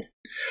roll.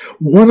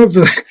 One of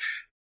the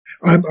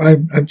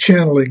I'm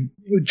channeling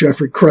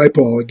Jeffrey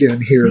Kripal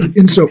again here,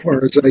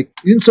 insofar as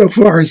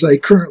I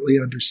currently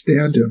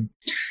understand him.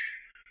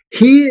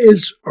 He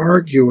is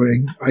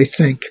arguing, I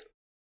think,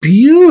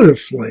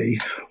 beautifully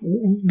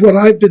what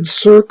I've been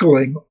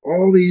circling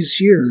all these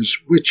years,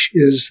 which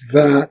is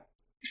that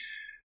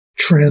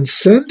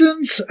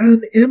transcendence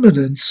and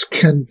immanence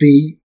can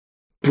be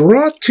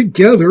brought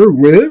together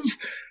with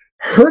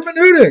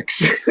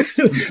hermeneutics.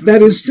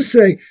 That is to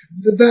say,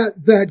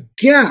 that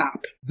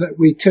gap that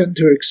we tend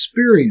to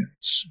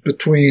experience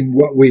between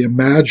what we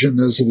imagine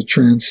as the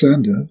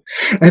transcendent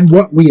and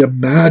what we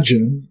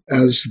imagine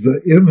as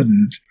the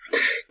immanent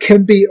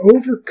can be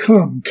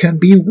overcome, can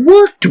be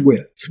worked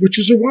with, which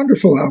is a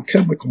wonderful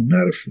alchemical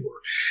metaphor,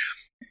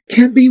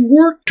 can be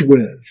worked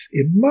with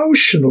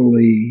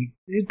emotionally,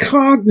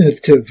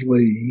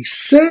 cognitively,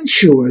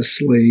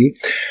 sensuously,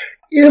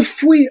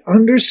 if we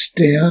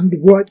understand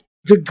what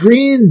the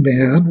Green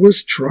Man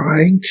was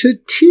trying to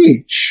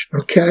teach,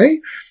 okay?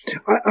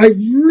 I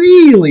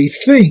really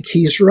think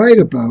he's right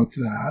about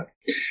that.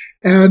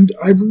 And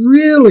I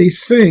really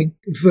think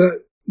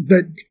that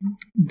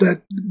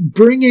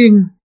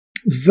bringing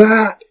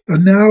that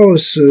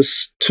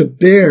analysis to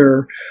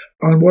bear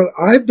on what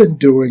I've been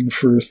doing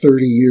for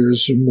 30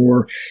 years or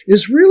more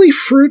is really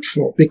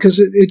fruitful, because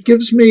it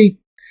gives me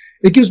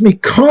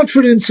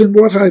confidence in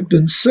what I've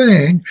been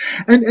saying,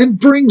 and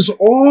brings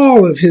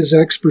all of his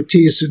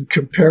expertise in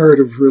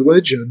comparative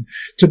religion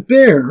to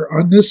bear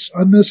on this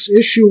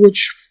issue,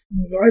 which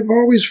I've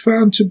always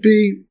found to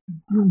be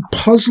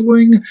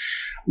puzzling,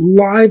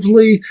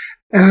 lively,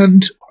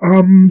 and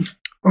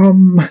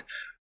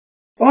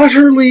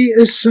utterly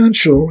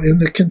essential in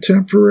the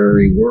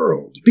contemporary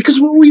world. Because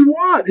what we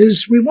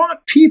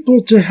want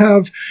people to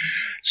have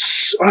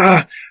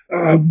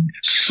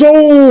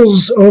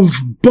souls of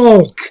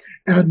bulk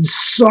and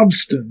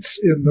substance,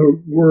 in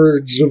the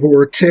words of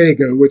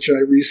Ortega, which I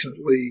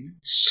recently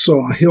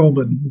saw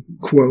Hillman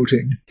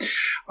quoting.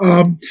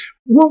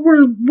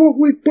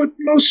 What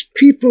most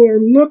people are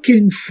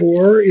looking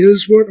for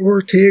is what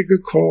Ortega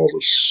called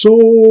a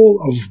soul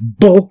of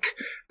bulk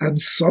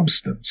and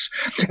substance.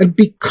 And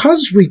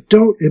because we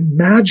don't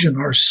imagine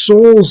our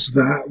souls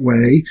that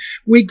way,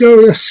 we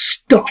go to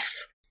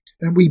stuff.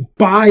 And we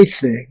buy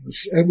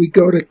things, and we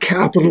go to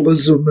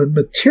capitalism and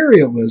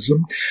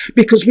materialism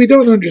because we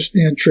don't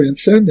understand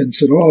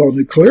transcendence at all,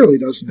 and it clearly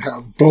doesn't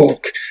have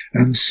bulk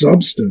and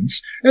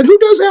substance. And who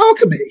does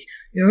alchemy?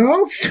 You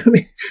know, I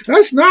mean,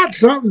 that's not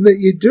something that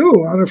you do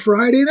on a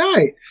Friday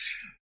night.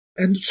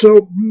 And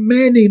so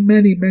many,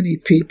 many, many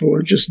people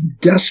are just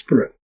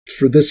desperate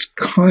for this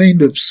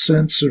kind of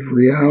sense of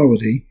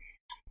reality.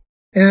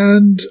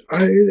 And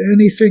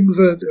anything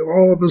that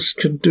all of us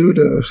can do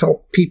to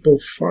help people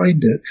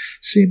find it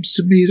seems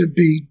to me to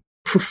be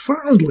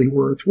profoundly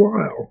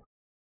worthwhile.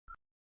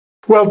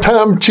 Well,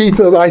 Tom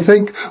Cheetham, I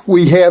think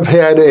we have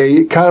had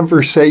a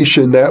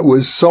conversation that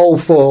was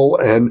soulful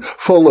and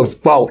full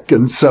of bulk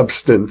and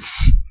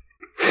substance.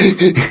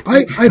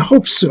 I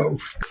hope so.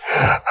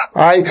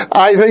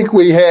 I think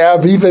we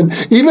have, even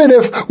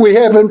if we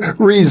haven't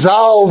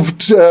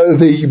resolved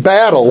the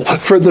battle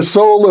for the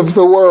soul of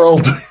the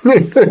world.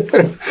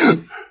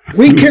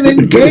 We can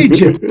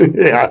engage it.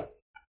 Yeah.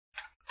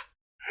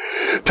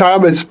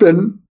 Tom, it's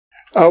been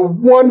a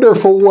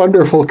wonderful,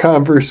 wonderful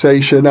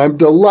conversation. I'm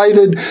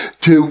delighted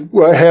to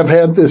have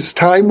had this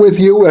time with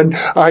you, and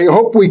I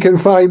hope we can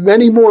find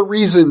many more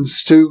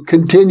reasons to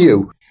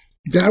continue.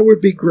 That would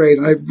be great.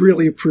 I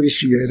really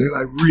appreciate it.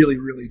 I really,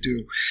 really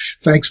do.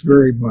 Thanks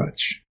very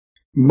much.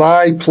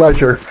 My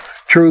pleasure,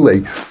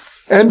 truly.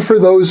 And for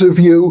those of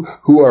you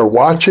who are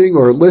watching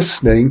or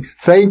listening,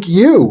 thank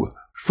you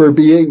for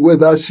being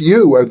with us.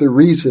 You are the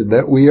reason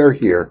that we are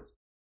here.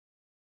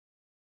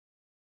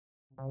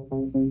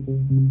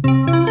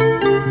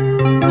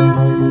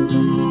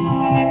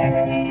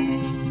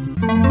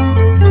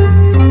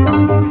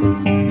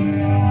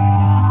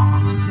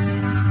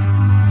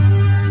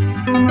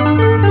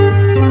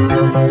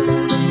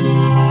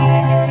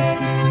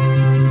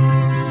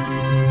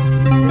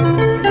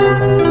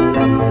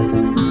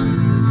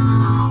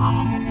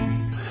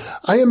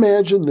 I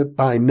imagine that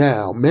by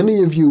now,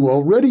 many of you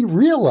already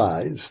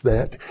realize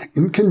that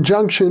in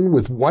conjunction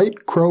with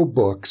White Crow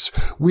Books,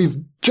 we've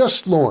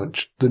just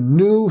launched the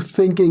new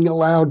Thinking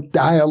Aloud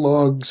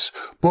Dialogues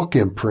book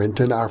imprint,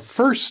 and our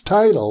first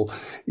title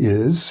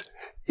is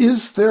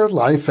There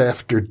Life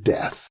After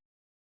Death?